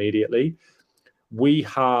through that immediately. We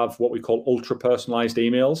have what we call ultra personalized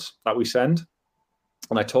emails that we send.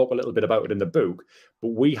 And I talk a little bit about it in the book, but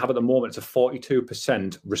we have at the moment, it's a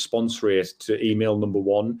 42% response rate to email number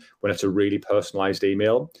one when it's a really personalized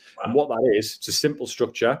email. Wow. And what that is, it's a simple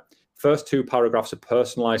structure. First two paragraphs are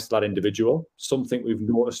personalized to that individual, something we've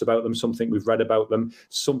noticed about them, something we've read about them,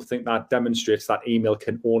 something that demonstrates that email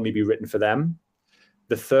can only be written for them.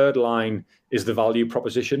 The third line is the value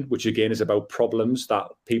proposition, which again is about problems that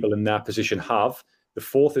people in their position have. The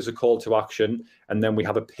fourth is a call to action. And then we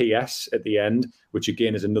have a PS at the end, which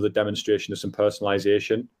again is another demonstration of some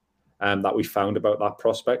personalization that we found about that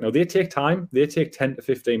prospect. Now, they take time. They take 10 to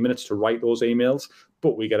 15 minutes to write those emails,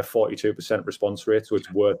 but we get a 42% response rate. So it's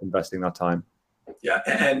worth investing that time. Yeah.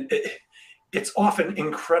 And it's often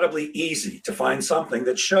incredibly easy to find something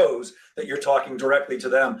that shows that you're talking directly to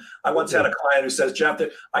them. I once had a client who says, Jeff,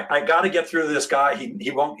 I got to get through to this guy.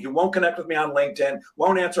 He won't connect with me on LinkedIn,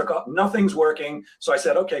 won't answer a call. Nothing's working. So I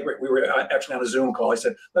said, okay, great. We were actually on a Zoom call. I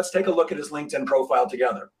said, let's take a look at his LinkedIn profile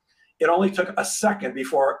together. It only took a second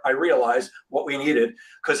before I realized what we needed,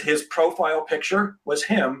 because his profile picture was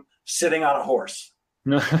him sitting on a horse.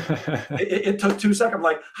 It took 2 seconds. I'm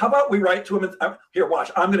like, how about we write to him? Here, watch.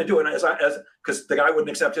 I'm going to do it as because the guy wouldn't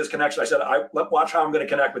accept his connection. I said, watch how I'm going to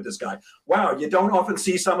connect with this guy. Wow, you don't often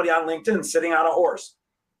see somebody on LinkedIn sitting on a horse.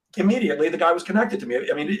 immediately the guy was connected to me.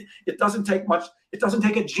 I mean, it doesn't take much. It doesn't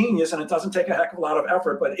take a genius, and it doesn't take a heck of a lot of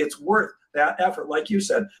effort, but it's worth that effort. Like you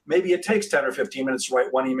said, maybe it takes 10 or 15 minutes to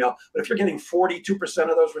write one email, but if you're getting 42%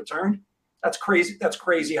 of those returned, that's crazy. That's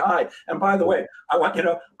crazy high. And by the way,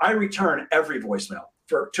 I return every voicemail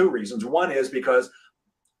for two reasons. One is because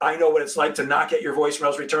I know what it's like to not get your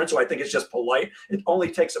voicemails returned, so I think it's just polite. It only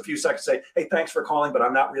takes a few seconds to say, hey, thanks for calling, but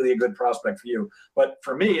I'm not really a good prospect for you. But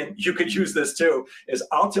for me, and you could use this too, is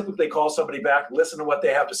I'll typically call somebody back, listen to what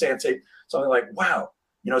they have to say, and say something like, wow,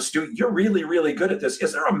 Stu, you're really, really good at this.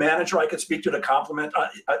 Is there a manager I could speak to compliment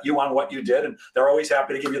you on what you did? And they're always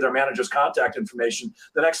happy to give you their manager's contact information.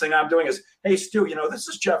 The next thing I'm doing is, hey, Stu, this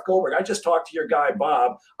is Jeff Goldberg. I just talked to your guy,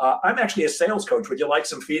 Bob. I'm actually a sales coach. Would you like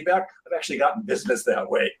some feedback? I've actually gotten business that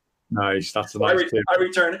way. Nice. That's a nice tip. I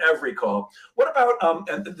return every call. What about,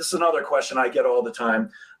 and this is another question I get all the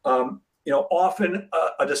time, often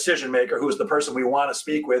a decision maker, who is the person we want to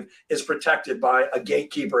speak with, is protected by a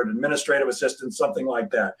gatekeeper, an administrative assistant, something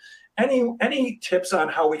like that. Any tips on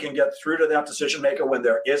how we can get through to that decision maker when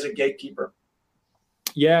there is a gatekeeper?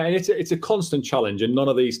 Yeah, and it's a constant challenge, and none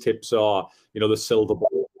of these tips are, the silver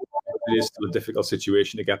bullet. It is still a difficult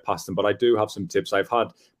situation to get past them, but I do have some tips. I've had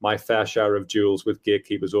my fair share of duels with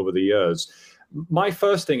gatekeepers over the years. My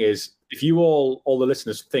first thing is, if you all the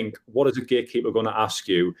listeners think, what is a gatekeeper going to ask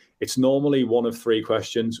you? It's normally one of three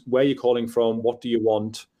questions. Where are you calling from? What do you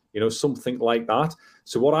want? Something like that.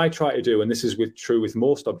 So what I try to do, and this is true with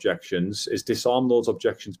most objections, is disarm those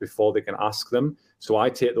objections before they can ask them. So I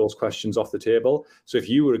take those questions off the table. So if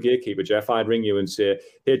you were a gatekeeper, Jeff, I'd ring you and say,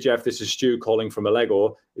 hey, Jeff, this is Stu calling from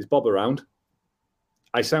Allego. Is Bob around?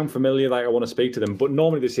 I sound familiar, like I want to speak to them. But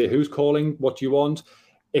normally they say, who's calling? What do you want?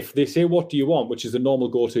 If they say, what do you want, which is the normal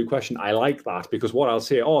go-to question, I like that, because what I'll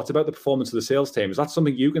say, it's about the performance of the sales team. Is that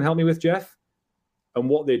something you can help me with, Jeff? And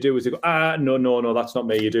what they do is they go, no, that's not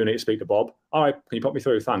me. You do need to speak to Bob. All right, can you put me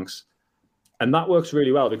through? Thanks. And that works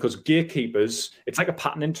really well, because gatekeepers, it's like a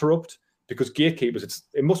pattern interrupt, because gatekeepers,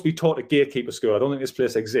 it must be taught at gatekeeper school. I don't think this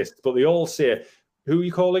place exists, but they all say, who are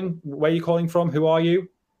you calling? Where are you calling from? Who are you?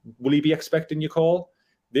 Will he be expecting your call?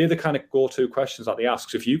 They're the kind of go-to questions that they ask.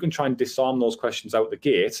 So if you can try and disarm those questions out the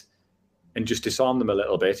gate and just disarm them a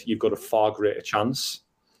little bit, you've got a far greater chance.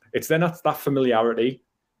 It's then that familiarity,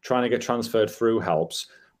 trying to get transferred through helps,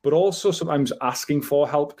 but also sometimes asking for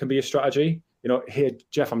help can be a strategy. Hey,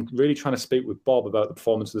 Jeff, I'm really trying to speak with Bob about the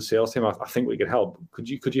performance of the sales team. I think we could help. Could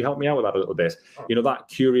you help me out with that a little bit? That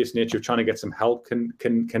curious nature of trying to get some help can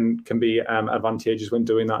be advantageous when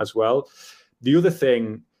doing that as well. The other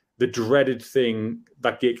thing, the dreaded thing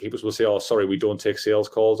that gatekeepers will say, sorry, we don't take sales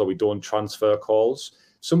calls, or we don't transfer calls.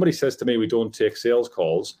 Somebody says to me, we don't take sales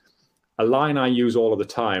calls. A line I use all of the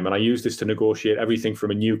time, and I use this to negotiate everything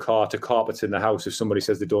from a new car to carpets in the house if somebody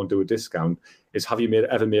says they don't do a discount, is, have you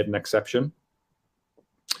ever made an exception?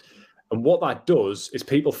 And what that does is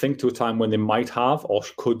people think to a time when they might have, or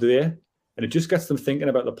could they, and it just gets them thinking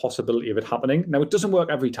about the possibility of it happening. Now, it doesn't work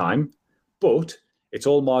every time, but it's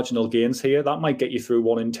all marginal gains here. That might get you through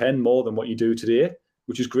 1 in 10 more than what you do today,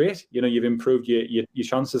 which is great. You've improved your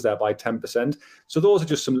chances there by 10%. So those are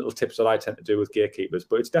just some little tips that I tend to do with gatekeepers,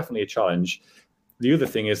 but it's definitely a challenge. The other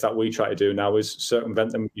thing is that we try to do now is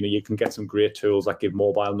circumvent them. You can get some great tools that give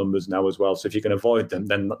mobile numbers now as well. So if you can avoid them,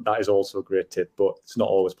 then that is also a great tip, but it's not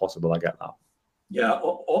always possible. I get that. Yeah.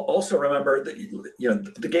 Also remember that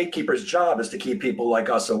the gatekeeper's job is to keep people like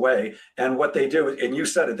us away. And what they do, and you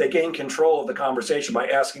said it, they gain control of the conversation by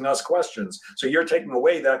asking us questions. So you're taking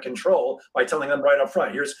away that control by telling them right up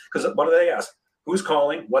front. Because what do they ask? Who's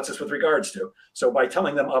calling? What's this with regards to? So by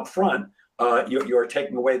telling them up front, you're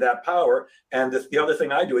taking away that power. And the other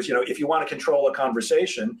thing I do is, if you want to control a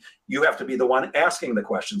conversation, you have to be the one asking the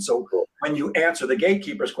question. So when you answer the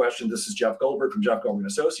gatekeeper's question, this is Jeff Goldberg from Jeff Goldberg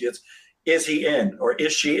Associates. Is he in, or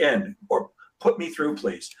is she in, or put me through,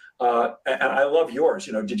 please? And I love yours.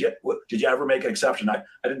 Did you ever make an exception? I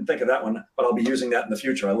didn't think of that one, but I'll be using that in the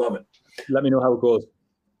future. I love it. Let me know how it goes.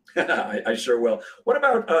 I sure will. What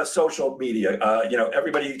about social media?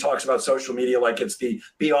 Everybody talks about social media like it's the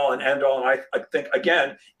be all and end all. And I think,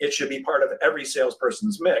 again, it should be part of every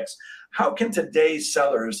salesperson's mix. How can today's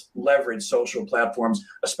sellers leverage social platforms,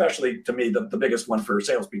 especially, to me, the biggest one for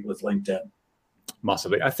salespeople is LinkedIn?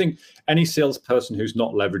 Massively. I think any salesperson who's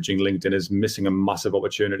not leveraging LinkedIn is missing a massive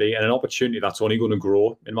opportunity, and an opportunity that's only going to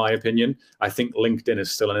grow, in my opinion. I think LinkedIn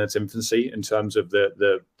is still in its infancy in terms of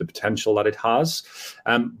the potential that it has.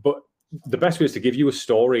 But the best way is to give you a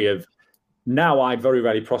story of, now I very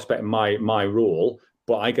rarely prospect in my role,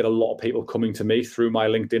 but I get a lot of people coming to me through my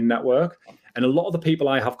LinkedIn network. And a lot of the people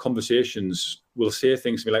I have conversations will say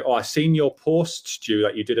things to me like, oh, I seen your post, Stu,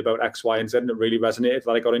 that you did about X, Y, and Z, and it really resonated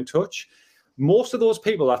that I got in touch. Most of those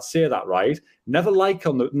people that say that, right, never like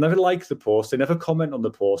the post. They never comment on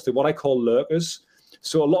the post. They're what I call lurkers.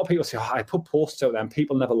 So a lot of people say, oh, I put posts out there and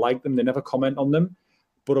people never like them. They never comment on them.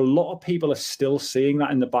 But a lot of people are still seeing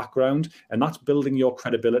that in the background, and that's building your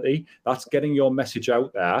credibility. That's getting your message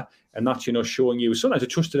out there, and that's, you know, showing you sometimes a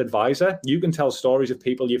trusted advisor. You can tell stories of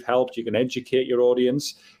people you've helped. You can educate your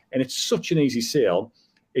audience, and it's such an easy sale.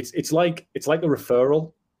 It's like a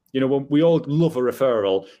referral. You know, when we all love a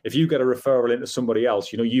referral. If you get a referral into somebody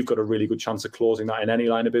else, you know, you've got a really good chance of closing that in any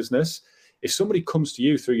line of business. If somebody comes to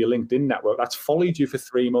you through your LinkedIn network that's followed you for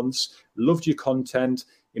 3 months, loved your content,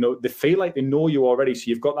 you know, they feel like they know you already, so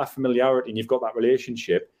you've got that familiarity and you've got that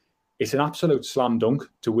relationship, it's an absolute slam dunk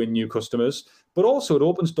to win new customers. But also it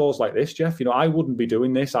opens doors like this, Jeff. You know, I wouldn't be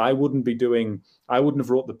doing this. I wouldn't have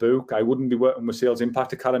wrote the book. I wouldn't be working with Sales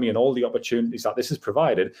Impact Academy, and all the opportunities that this has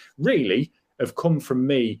provided really have come from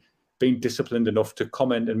me being disciplined enough to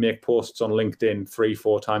comment and make posts on LinkedIn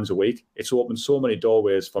 3-4 times a week. It's opened so many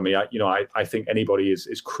doorways for me. I think anybody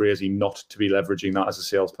is crazy not to be leveraging that as a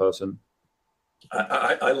salesperson.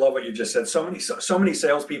 I love what you just said. So many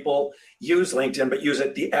salespeople use LinkedIn, but use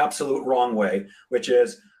it the absolute wrong way, which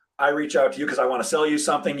is I reach out to you because I want to sell you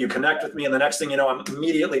something. You connect with me, and the next thing you know, I'm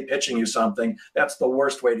immediately pitching you something. That's the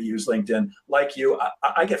worst way to use LinkedIn. Like you,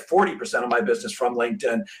 I get 40% of my business from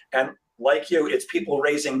LinkedIn, and like you, it's people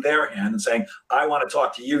raising their hand and saying, I want to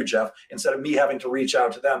talk to you, Jeff, instead of me having to reach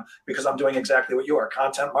out to them, because I'm doing exactly what you are,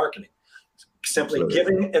 content marketing. Simply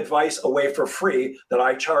giving advice away for free that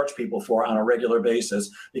I charge people for on a regular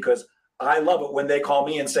basis, because I love it when they call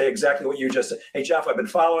me and say exactly what you just said. Hey, Jeff, I've been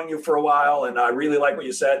following you for a while and I really like what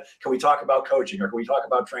you said. Can we talk about coaching, or can we talk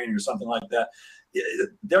about training, or something like that?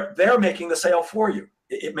 They're making the sale for you.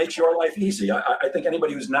 It makes your life easy. I think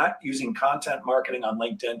anybody who's not using content marketing on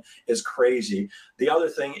LinkedIn is crazy. The other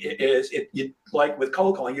thing is, like with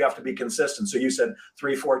cold calling, you have to be consistent. So you said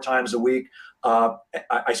 3-4 times a week.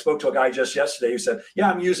 I spoke to a guy just yesterday who said,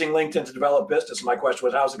 yeah, I'm using LinkedIn to develop business. And my question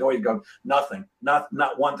was, how's it going? He'd go, nothing, not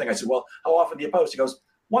one thing. I said, well, how often do you post? He goes,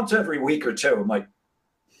 once every week or two. I'm like,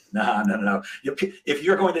 no. If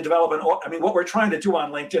you're going to develop what we're trying to do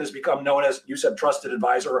on LinkedIn is become known as, you said, trusted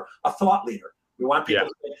advisor or a thought leader. We want people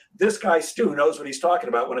to say, this guy, Stu, knows what he's talking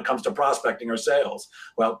about when it comes to prospecting or sales.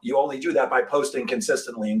 Well, you only do that by posting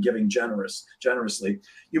consistently and giving generously.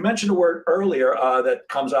 You mentioned a word earlier that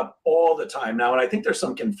comes up all the time now, and I think there's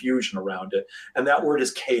some confusion around it, and that word is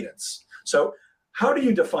cadence. So how do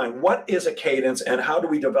you define what is a cadence, and how do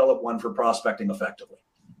we develop one for prospecting effectively?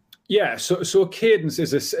 Yeah, so a cadence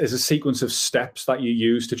is a sequence of steps that you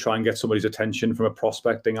use to try and get somebody's attention from a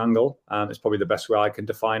prospecting angle. It's probably the best way I can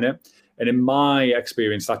define it. And in my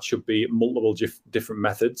experience, that should be multiple different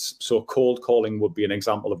methods. So cold calling would be an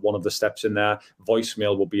example of one of the steps in there.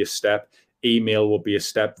 Voicemail would be a step. Email would be a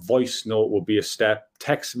step. Voice note would be a step.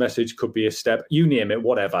 Text message could be a step. You name it,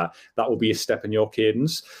 whatever. That will be a step in your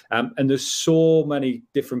cadence. And there's so many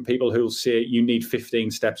different people who'll say you need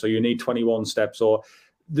 15 steps or you need 21 steps, or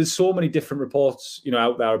there's so many different reports,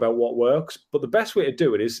 out there about what works. But the best way to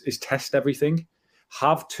do it is test everything.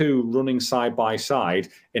 Have two running side by side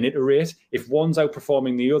and iterate. If one's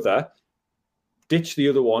outperforming the other, ditch the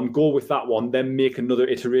other one, go with that one, then make another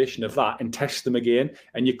iteration of that and test them again.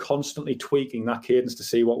 And you're constantly tweaking that cadence to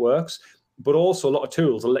see what works. But also a lot of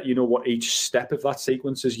tools will let you know what each step of that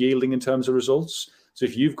sequence is yielding in terms of results. So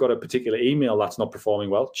if you've got a particular email that's not performing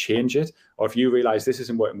well, change it. Or if you realize this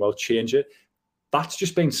isn't working well, change it. That's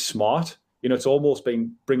just being smart. It's almost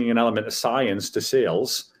been bringing an element of science to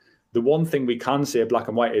sales. The one thing we can say black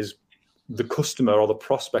and white is the customer or the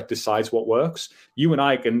prospect decides what works. You and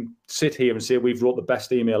I can sit here and say we've wrote the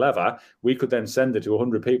best email ever. We could then send it to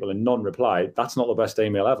 100 people and none reply. That's not the best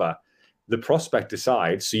email ever. The prospect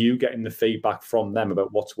decides, so you getting the feedback from them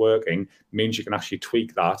about what's working means you can actually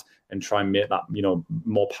tweak that and try and make that,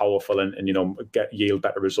 more powerful and yield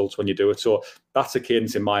better results when you do it. So that's a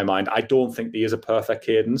cadence in my mind. I don't think there is a perfect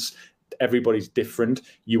cadence. Everybody's different.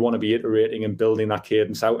 You want to be iterating and building that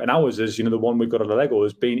cadence out. And ours is, the one we've got at Lego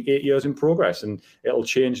has been 8 years in progress, and it'll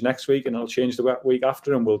change next week and it'll change the week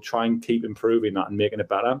after, and we'll try and keep improving that and making it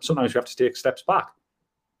better. Sometimes we have to take steps back.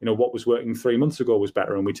 What was working 3 months ago was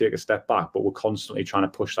better, and we take a step back, but we're constantly trying to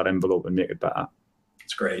push that envelope and make it better.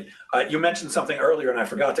 It's great. You mentioned something earlier, and I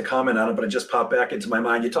forgot to comment on it, but it just popped back into my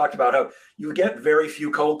mind. You talked about how you get very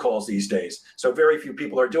few cold calls these days. So very few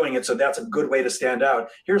people are doing it. So that's a good way to stand out.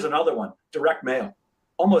 Here's another one, direct mail.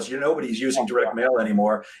 Almost nobody's using direct mail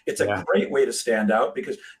anymore. It's a great way to stand out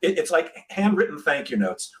because it's like handwritten thank you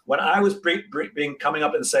notes. When I was coming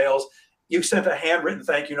up in sales, you sent a handwritten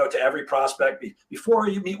thank you note to every prospect before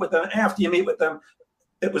you meet with them, after you meet with them.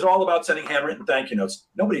 It was all about sending handwritten thank you notes.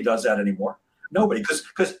 Nobody does that anymore. Nobody,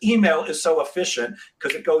 because email is so efficient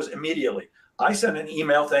because it goes immediately. I send an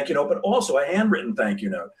email thank you note, but also a handwritten thank you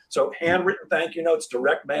note. So handwritten thank you notes,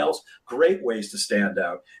 direct mails, great ways to stand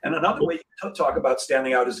out. And another way to talk about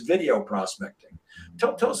standing out is video prospecting.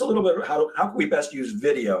 Tell us a little bit how can we best use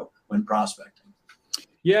video when prospecting?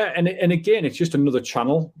 Yeah, and again, it's just another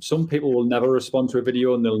channel. Some people will never respond to a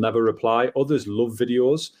video and they'll never reply. Others love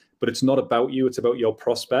videos, but it's not about you, it's about your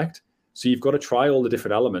prospect. So you've got to try all the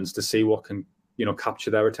different elements to see what can, capture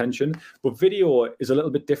their attention. But video is a little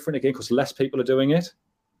bit different again because less people are doing it.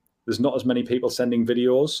 There's not as many people sending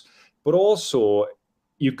videos, but also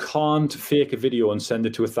you can't fake a video and send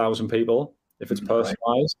it to 1,000 people if it's personalized.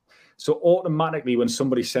 Right. So automatically when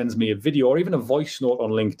somebody sends me a video or even a voice note on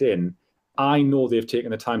LinkedIn, I know they've taken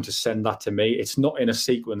the time to send that to me. It's not in a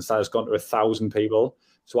sequence that has gone to 1,000 people.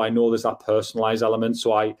 So I know there's that personalized element.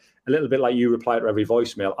 So a little bit like you reply to every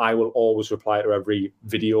voicemail, I will always reply to every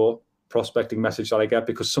video prospecting message that I get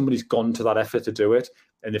because somebody's gone to that effort to do it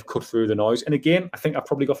and they've cut through the noise. And again, I think I've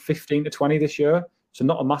probably got 15 to 20 this year. So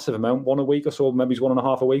not a massive amount, one a week or so, maybe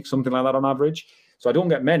 1.5 a week, something like that on average. So I don't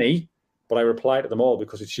get many, but I reply to them all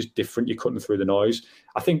because it's just different. You're cutting through the noise.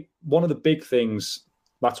 I think one of the big things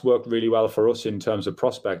that's worked really well for us in terms of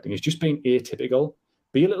prospecting is just being atypical,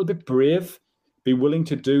 be a little bit brave, be willing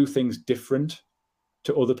to do things different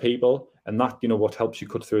to other people. And that, what helps you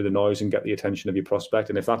cut through the noise and get the attention of your prospect.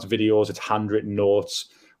 And if that's videos, it's handwritten notes,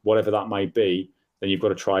 whatever that might be, then you've got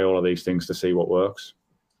to try all of these things to see what works.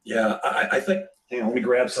 Yeah, I think, let me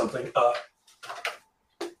grab something.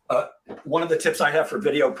 One of the tips I have for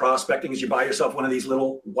video prospecting is you buy yourself one of these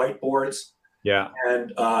little whiteboards. Yeah.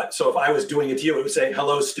 And so if I was doing it to you, it would say,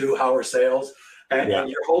 "Hello, Stu, how are sales?" And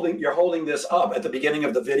you're holding this up at the beginning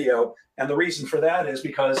of the video. And the reason for that is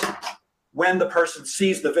because when the person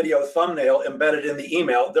sees the video thumbnail embedded in the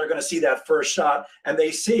email, they're going to see that first shot. And they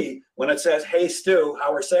see when it says, "Hey, Stu,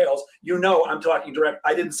 how are sales?" I'm talking direct.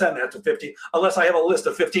 I didn't send that to 50, unless I have a list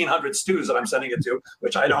of 1,500 Stus that I'm sending it to,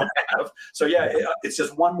 which I don't have. So it's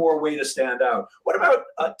just one more way to stand out. What about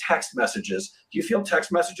text messages? Do you feel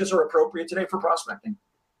text messages are appropriate today for prospecting?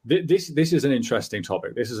 This is an interesting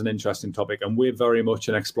topic. And we're very much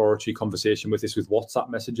an exploratory conversation with this with WhatsApp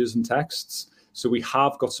messages and texts. So we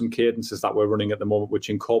have got some cadences that we're running at the moment which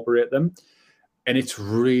incorporate them. And it's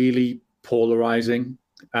really polarizing.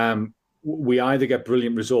 We either get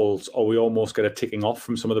brilliant results or we almost get a ticking off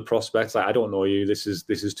from some of the prospects. Like, I don't know you. This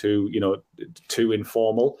is too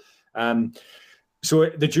informal.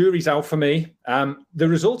 So the jury's out for me. The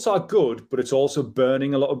results are good, but it's also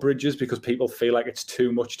burning a lot of bridges because people feel like it's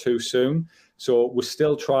too much too soon. So we're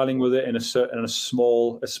still trialing with it in a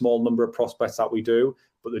small number of prospects that we do,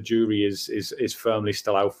 but the jury is firmly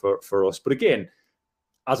still out for us. But again,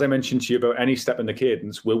 as I mentioned to you about any step in the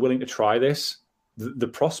cadence, we're willing to try this. The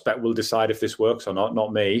prospect will decide if this works or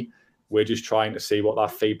not me. We're just trying to see what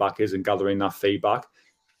that feedback is and gathering that feedback.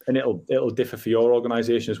 And it'll differ for your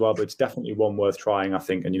organization as well, but it's definitely one worth trying, I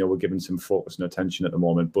think. And, we're giving some focus and attention at the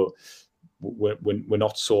moment, but we're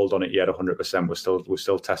not sold on it yet 100%. We're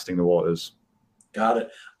still testing the waters. Got it.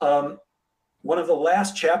 One of the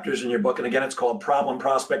last chapters in your book, and again, it's called Problem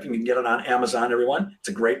Prospecting. You can get it on Amazon, everyone. It's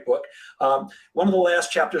a great book. One of the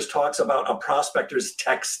last chapters talks about a prospector's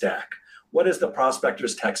tech stack. What is the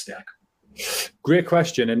prospector's tech stack? Great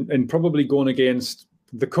question. And probably going against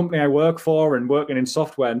the company I work for and working in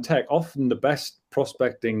software and tech, often the best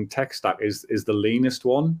prospecting tech stack is the leanest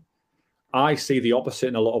one. I see the opposite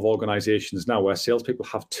in a lot of organizations now where salespeople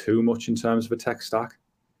have too much in terms of a tech stack.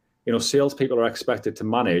 Salespeople are expected to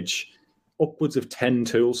manage upwards of 10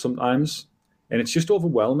 tools sometimes, and it's just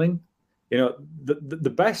overwhelming.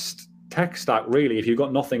 The best tech stack, really, if you've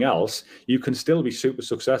got nothing else, you can still be super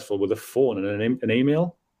successful with a phone and an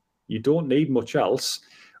email. You don't need much else.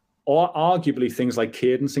 Or arguably things like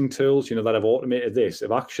cadencing tools, that have automated this,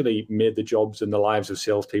 have actually made the jobs and the lives of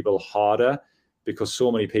salespeople harder because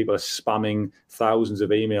so many people are spamming thousands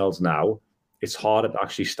of emails now. It's harder to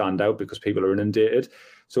actually stand out because people are inundated.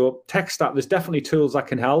 So tech stack, there's definitely tools that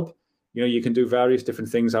can help. You can do various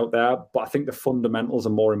different things out there, but I think the fundamentals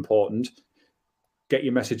are more important. Get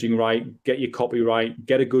your messaging right, get your copy right,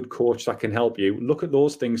 get a good coach that can help you. Look at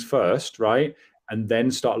those things first, right? And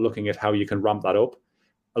then start looking at how you can ramp that up.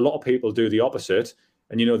 A lot of people do the opposite.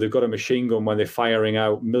 And, they've got a machine gun when they're firing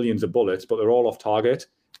out millions of bullets, but they're all off target.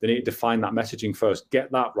 They need to define that messaging first, get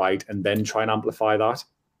that right, and then try and amplify that.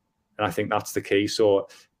 And I think that's the key. So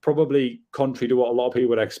probably contrary to what a lot of people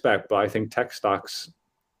would expect, but I think tech stacks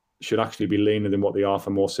should actually be leaner than what they are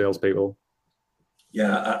for most salespeople.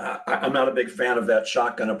 Yeah, I'm not a big fan of that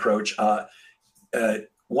shotgun approach.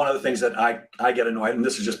 One of the things that I get annoyed, and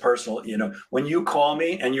this is just personal, when you call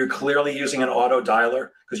me and you're clearly using an auto dialer,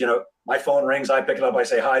 because, my phone rings, I pick it up, I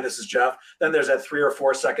say, hi, this is Jeff. Then there's that 3 or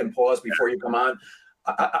 4 second pause before you come on.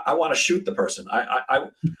 I want to shoot the person. I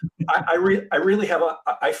really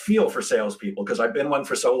I feel for salespeople because I've been one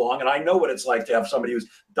for so long, and I know what it's like to have somebody who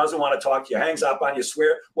doesn't want to talk to you, hangs up on you,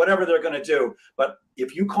 swear, whatever they're going to do. But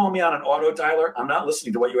if you call me on an auto dialer, I'm not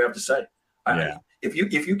listening to what you have to say. Yeah.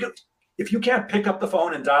 If you can't pick up the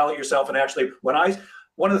phone and dial it yourself, and actually,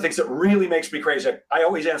 one of the things that really makes me crazy, I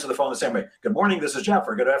always answer the phone the same way. Good morning, this is Jeff,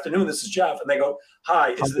 or good afternoon, this is Jeff. And they go,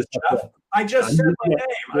 hi, is this Jeff? I just said my name.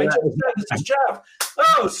 I just said this is Jeff.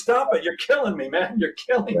 Oh, stop it. You're killing me, man. You're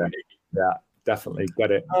killing me. Yeah, definitely.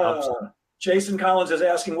 Get it. Jason Collins is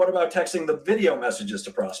asking, what about texting the video messages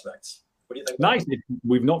to prospects? What do you think? Nice.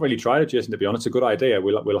 We've not really tried it, Jason, to be honest. It's a good idea.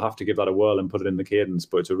 We'll have to give that a whirl and put it in the cadence,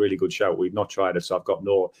 but it's a really good shout. We've not tried it, so I've got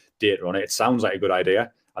no data on it. It sounds like a good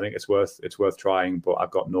idea. I think it's worth trying, but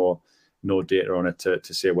I've got no data on it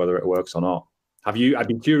to say whether it works or not. I'd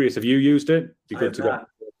be curious, have you used it? Be good to go.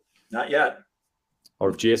 Not yet. Or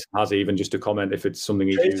if Jason has, even just to comment if it's something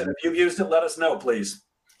he's Jason, using. if you've used it, let us know, please.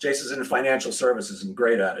 Jason's in financial services and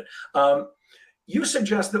great at it. You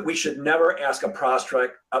suggest that we should never ask a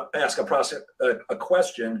prospect a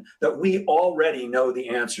question that we already know the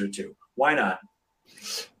answer to. Why not?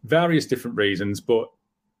 Various different reasons, but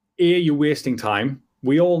you're wasting time.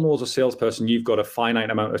 We all know as a salesperson, you've got a finite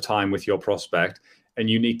amount of time with your prospect, and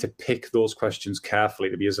you need to pick those questions carefully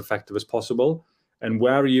to be as effective as possible. And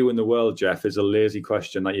where are you in the world, Jeff, is a lazy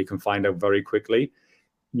question that you can find out very quickly.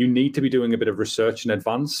 You need to be doing a bit of research in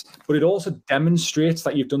advance, but it also demonstrates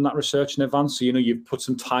that you've done that research in advance. So, you've put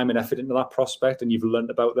some time and effort into that prospect and you've learned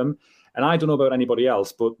about them. And I don't know about anybody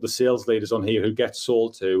else, but the sales leaders on here who get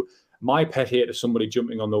sold to, my pet hate is somebody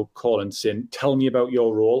jumping on the call and saying, tell me about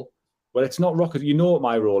your role. Well, it's not rocket. You know what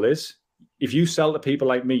my role is. If you sell to people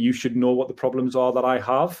like me, you should know what the problems are that I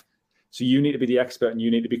have. So you need to be the expert and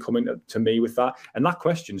you need to be coming to me with that. And that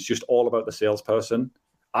question is just all about the salesperson.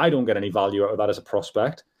 I don't get any value out of that as a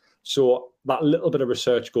prospect. So that little bit of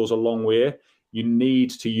research goes a long way. You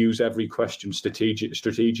need to use every question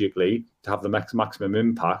strategically to have the maximum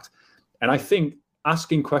impact. And I think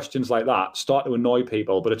asking questions like that start to annoy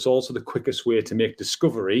people, but it's also the quickest way to make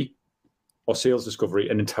discovery or sales discovery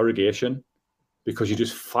an interrogation, because you're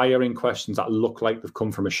just firing questions that look like they've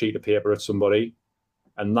come from a sheet of paper at somebody,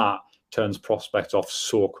 and that turns prospects off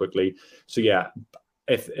so quickly. So yeah,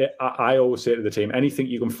 I always say to the team, anything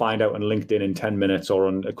you can find out on LinkedIn in 10 minutes or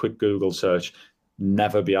on a quick Google search,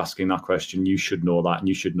 never be asking that question. You should know that, and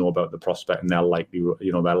you should know about the prospect and their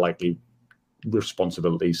likely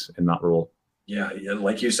responsibilities in that role. Yeah,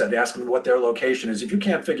 like you said, ask them what their location is. If you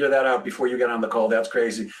can't figure that out before you get on the call, that's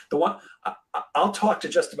crazy. I'll talk to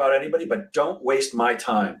just about anybody, but don't waste my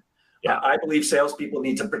time. Yeah. I believe salespeople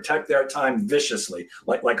need to protect their time viciously,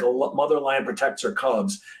 like a mother lion protects her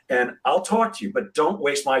cubs. And I'll talk to you, but don't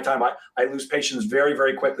waste my time. I lose patience very,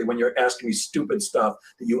 very quickly when you're asking me stupid stuff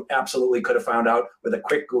that you absolutely could have found out with a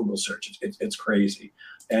quick Google search. It's crazy.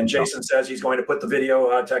 And Jason says he's going to put the video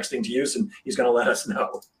texting to use, and he's going to let us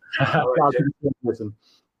know. Right,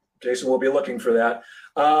 Jason, we'll be looking for that.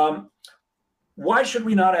 Why should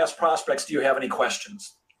we not ask prospects, do you have any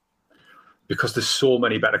questions? Because there's so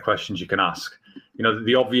many better questions you can ask.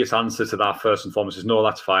 The obvious answer to that first and foremost is, no,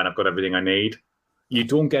 that's fine. I've got everything I need. You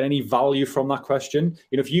don't get any value from that question.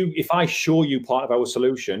 If I show you part of our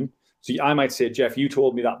solution, so I might say, Jeff, you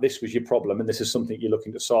told me that this was your problem and this is something you're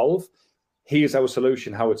looking to solve. Here's our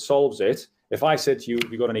solution, how it solves it. If I said to you,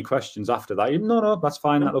 have you got any questions after that? No, that's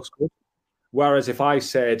fine. That looks good. Whereas if I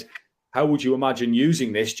said, how would you imagine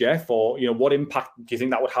using this, Jeff? Or, what impact do you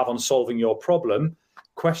think that would have on solving your problem?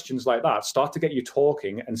 Questions like that start to get you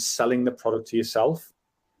talking and selling the product to yourself.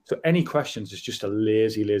 So any questions is just a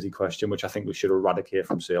lazy question, which I think we should eradicate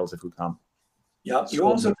from sales if we can. Yeah. You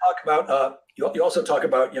also talk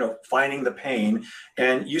about finding the pain,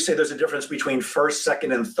 and you say there's a difference between first,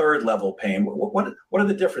 second, and third level pain. What are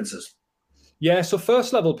the differences? Yeah. So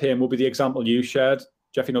first level pain will be the example you shared,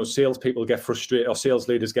 Jeff. Salespeople get frustrated, or sales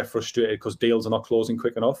leaders get frustrated because deals are not closing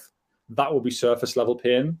quick enough. That will be surface level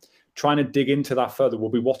pain. Trying to dig into that further will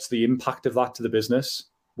be, what's the impact of that to the business?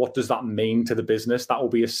 What does that mean to the business? That will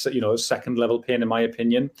be a second level pain, in my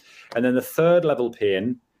opinion. And then the third level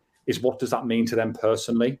pain is, what does that mean to them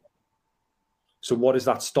personally? So what is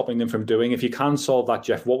that stopping them from doing? If you can solve that,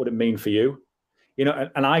 Jeff, what would it mean for you?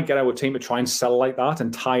 And I get our team to try and sell like that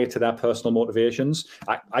and tie it to their personal motivations.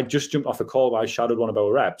 I just jumped off a call where I shadowed one of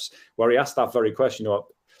our reps where he asked that very question,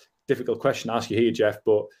 difficult question to ask you here, Jeff,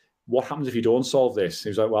 but what happens if you don't solve this? He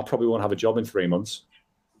was like, well, I probably won't have a job in 3 months.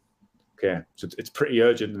 Okay, so it's pretty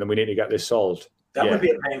urgent, and then we need to get this solved. That would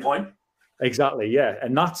be a pain point. Exactly, yeah.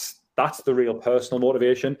 And that's the real personal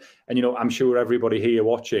motivation. And, you know, I'm sure everybody here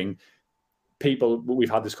watching, we've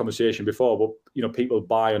had this conversation before, but, you know, people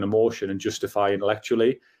buy an emotion and justify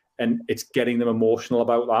intellectually, and it's getting them emotional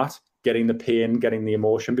about that, getting the pain, getting the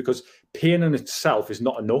emotion, because pain in itself is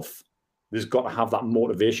not enough. There's got to have that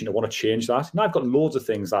motivation to want to change that. And I've got loads of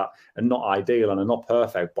things that are not ideal and are not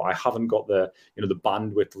perfect, but I haven't got the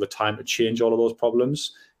bandwidth or the time to change all of those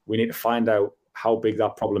problems. We need to find out how big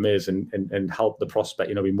that problem is and help the prospect,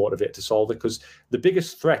 you know, be motivated to solve it. Because the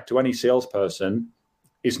biggest threat to any salesperson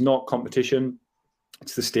is not competition.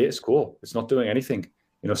 It's the status quo. It's not doing anything,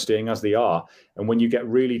 you know, staying as they are. And when you get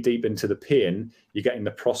really deep into the pain, you're getting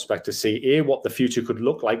the prospect to see A, what the future could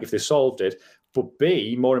look like if they solved it, but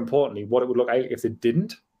B, more importantly, what it would look like if they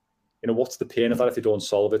didn't. You know, what's the pain of that if they don't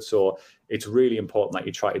solve it? So it's really important that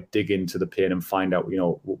you try to dig into the pain and find out, you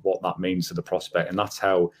know, what that means to the prospect. And that's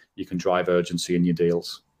how you can drive urgency in your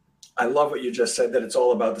deals. I love what you just said, that it's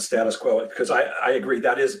all about the status quo, because I agree.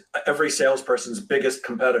 That is every salesperson's biggest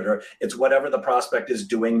competitor. It's whatever the prospect is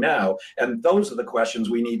doing now. And those are the questions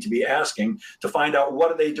we need to be asking to find out what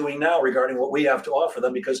are they doing now regarding what we have to offer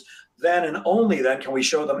them, because then and only then can we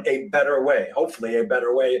show them a better way, hopefully a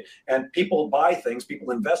better way. And people buy things, people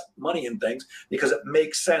invest money in things because it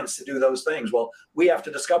makes sense to do those things. Well, we have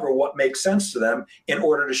to discover what makes sense to them in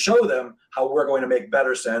order to show them how we're going to make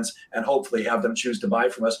better sense and hopefully have them choose to buy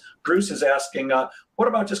from us. Bruce is asking, what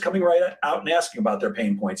about just coming right out and asking about their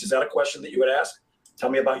pain points? Is that a question that you would ask? Tell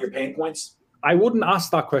me about your pain points. I wouldn't ask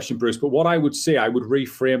that question, Bruce, but what I would say, I would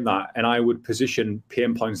reframe that, and I would position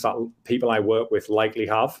pain points that people I work with likely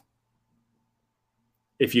have.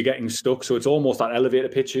 If you're getting stuck, so it's almost that elevator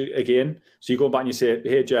pitch again. So you go back and you say,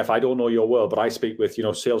 hey, Jeff, I don't know your world, but I speak with, you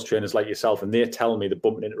know, sales trainers like yourself, and they tell me they're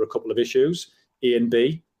bumping into a couple of issues, A and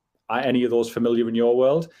B. Are any of those familiar in your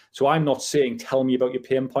world? So I'm not saying, tell me about your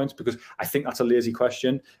pain points, because I think that's a lazy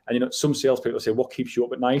question. And, you know, some salespeople say, what keeps you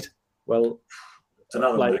up at night? Well, it's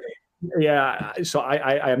another way. Yeah. So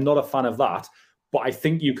I am not a fan of that, but I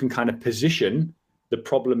think you can kind of position the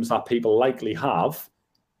problems that people likely have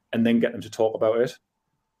and then get them to talk about it.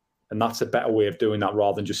 And that's a better way of doing that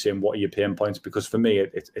rather than just saying, what are your pain points? Because for me,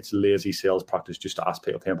 it's lazy sales practice just to ask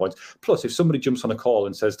people pain points. Plus, if somebody jumps on a call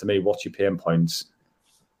and says to me, what's your pain points?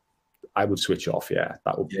 I would switch off. Yeah,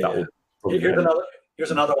 that would.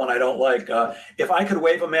 Here's another one I don't like. If I could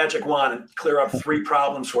wave a magic wand and clear up 3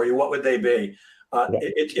 problems for you, what would they be?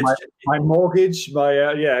 My mortgage,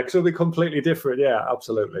 because it'll be completely different. Yeah,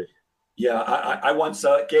 absolutely. Yeah, I once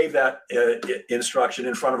gave that instruction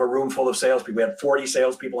in front of a room full of salespeople. We had 40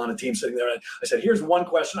 salespeople on a team sitting there. And I said, here's one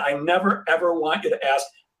question I never, ever want you to ask,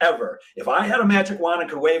 ever. If I had a magic wand and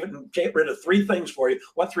could wave it and get rid of 3 things for you,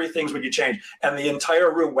 what 3 things would you change? And the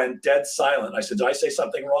entire room went dead silent. I said, did I say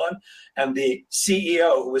something wrong? And the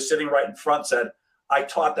CEO, who was sitting right in front, said, I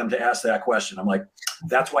taught them to ask that question. I'm like,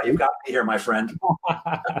 that's why you've got me here, my friend.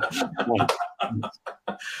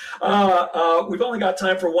 We've only got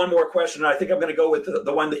time for one more question. And I think I'm going to go with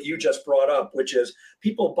the one that you just brought up, which is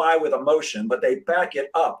people buy with emotion, but they back it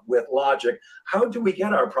up with logic. How do we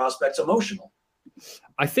get our prospects emotional?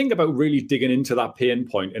 I think about really digging into that pain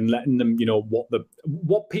point and letting them, you know,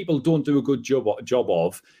 what people don't do a good job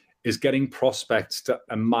of is getting prospects to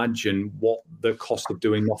imagine what the cost of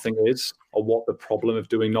doing nothing is, or what the problem of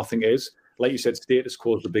doing nothing is. Like you said, status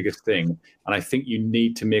quo is the biggest thing. And I think you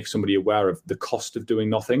need to make somebody aware of the cost of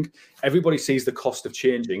doing nothing. Everybody sees the cost of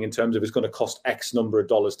changing in terms of it's going to cost X number of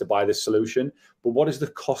dollars to buy this solution. But what is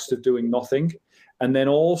the cost of doing nothing? And then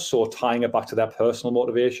also tying it back to their personal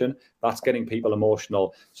motivation. That's getting people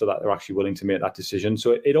emotional so that they're actually willing to make that decision.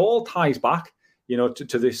 So it all ties back, you know,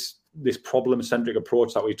 to this problem-centric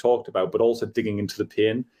approach that we talked about, but also digging into the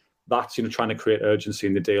pain. That's, you know, trying to create urgency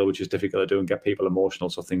in the deal, which is difficult to do, and get people emotional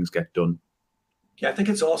so things get done. Yeah, I think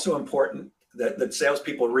it's also important that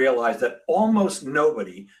salespeople realize that almost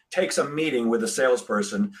nobody takes a meeting with a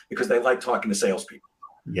salesperson because they like talking to salespeople.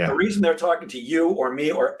 Yeah. The reason they're talking to you or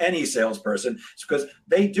me or any salesperson is because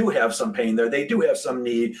they do have some pain there. They do have some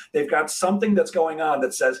need. They've got something that's going on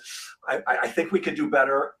that says, I think we could do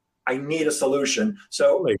better. I need a solution.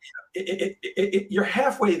 So you're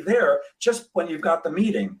halfway there just when you've got the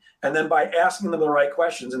meeting. And then by asking them the right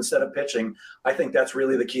questions instead of pitching, I think that's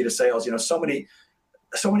really the key to sales. You know, so many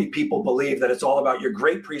people believe that it's all about your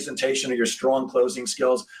great presentation or your strong closing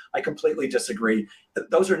skills. I completely disagree.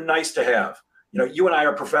 Those are nice to have. You know, you and I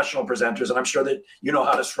are professional presenters, and I'm sure that you know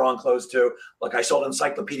how to strong close too. Look, I sold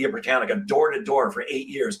Encyclopedia Britannica door to door for 8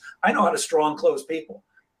 years. I know how to strong close people.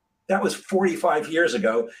 That was 45 years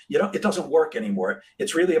ago. It doesn't work anymore.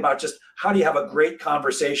 It's really about just how do you have a great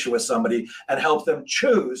conversation with somebody and help them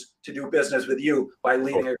choose to do business with you by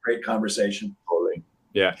leading a great conversation. Totally.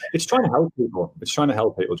 Yeah, it's trying to help people. It's trying to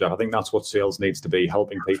help people, Jeff. I think that's what sales needs to be,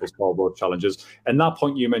 helping people solve those challenges. And that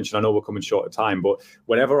point you mentioned, I know we're coming short of time, but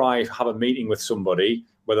whenever I have a meeting with somebody,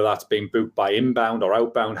 whether that's being booked by inbound or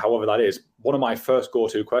outbound, however that is, one of my first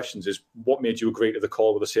go-to questions is, what made you agree to the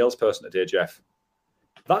call with a salesperson today, Jeff?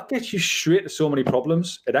 That gets you straight to so many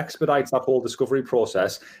problems. It expedites that whole discovery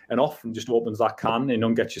process and often just opens that can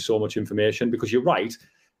and gets you so much information, because you're right,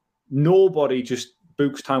 nobody just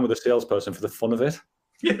books time with a salesperson for the fun of it.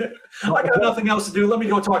 Yeah. I got nothing else to do. Let me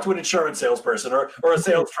go talk to an insurance salesperson or a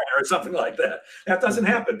sales trainer or something like that. That doesn't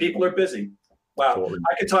happen. People are busy. Wow. Totally.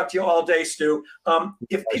 I could talk to you all day, Stu.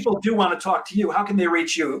 If people do want to talk to you, how can they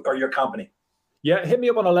reach you or your company? Yeah, hit me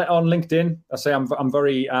up on LinkedIn. I say I'm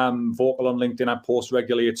very vocal on LinkedIn. I post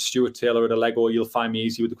regularly. It's Stuart Taylor at Allego. You'll find me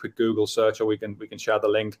easy with a quick Google search, or we can share the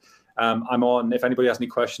link. I'm on. If anybody has any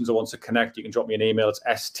questions or wants to connect, you can drop me an email. It's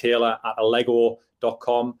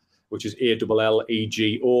staylor@allego.com, which is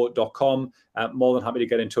ALLEGO.com. More than happy to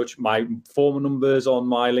get in touch. My phone number's on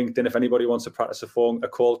my LinkedIn. If anybody wants to practice a call,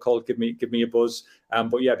 give me a buzz.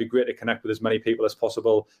 But yeah, it'd be great to connect with as many people as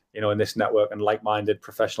possible, in this network, and like-minded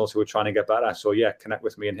professionals who are trying to get better. So yeah, connect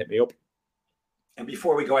with me and hit me up. And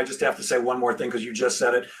before we go, I just have to say one more thing, because you just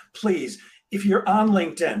said it. Please, if you're on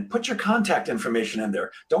LinkedIn, put your contact information in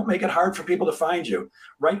there. Don't make it hard for people to find you.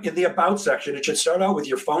 Right in the About section, it should start out with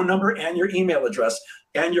your phone number and your email address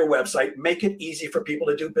and your website. Make it easy for people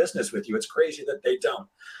to do business with you. It's crazy that they don't.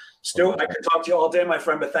 Stu, I could talk to you all day, my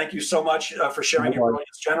friend, but thank you so much for sharing your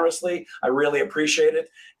brilliance generously. I really appreciate it.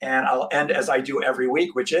 And I'll end as I do every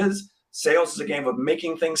week, which is, sales is a game of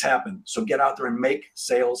making things happen. So get out there and make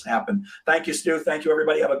sales happen. Thank you, Stu. Thank you,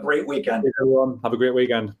 everybody. Have a great weekend. Thank you, everyone. Have a great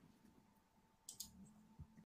weekend.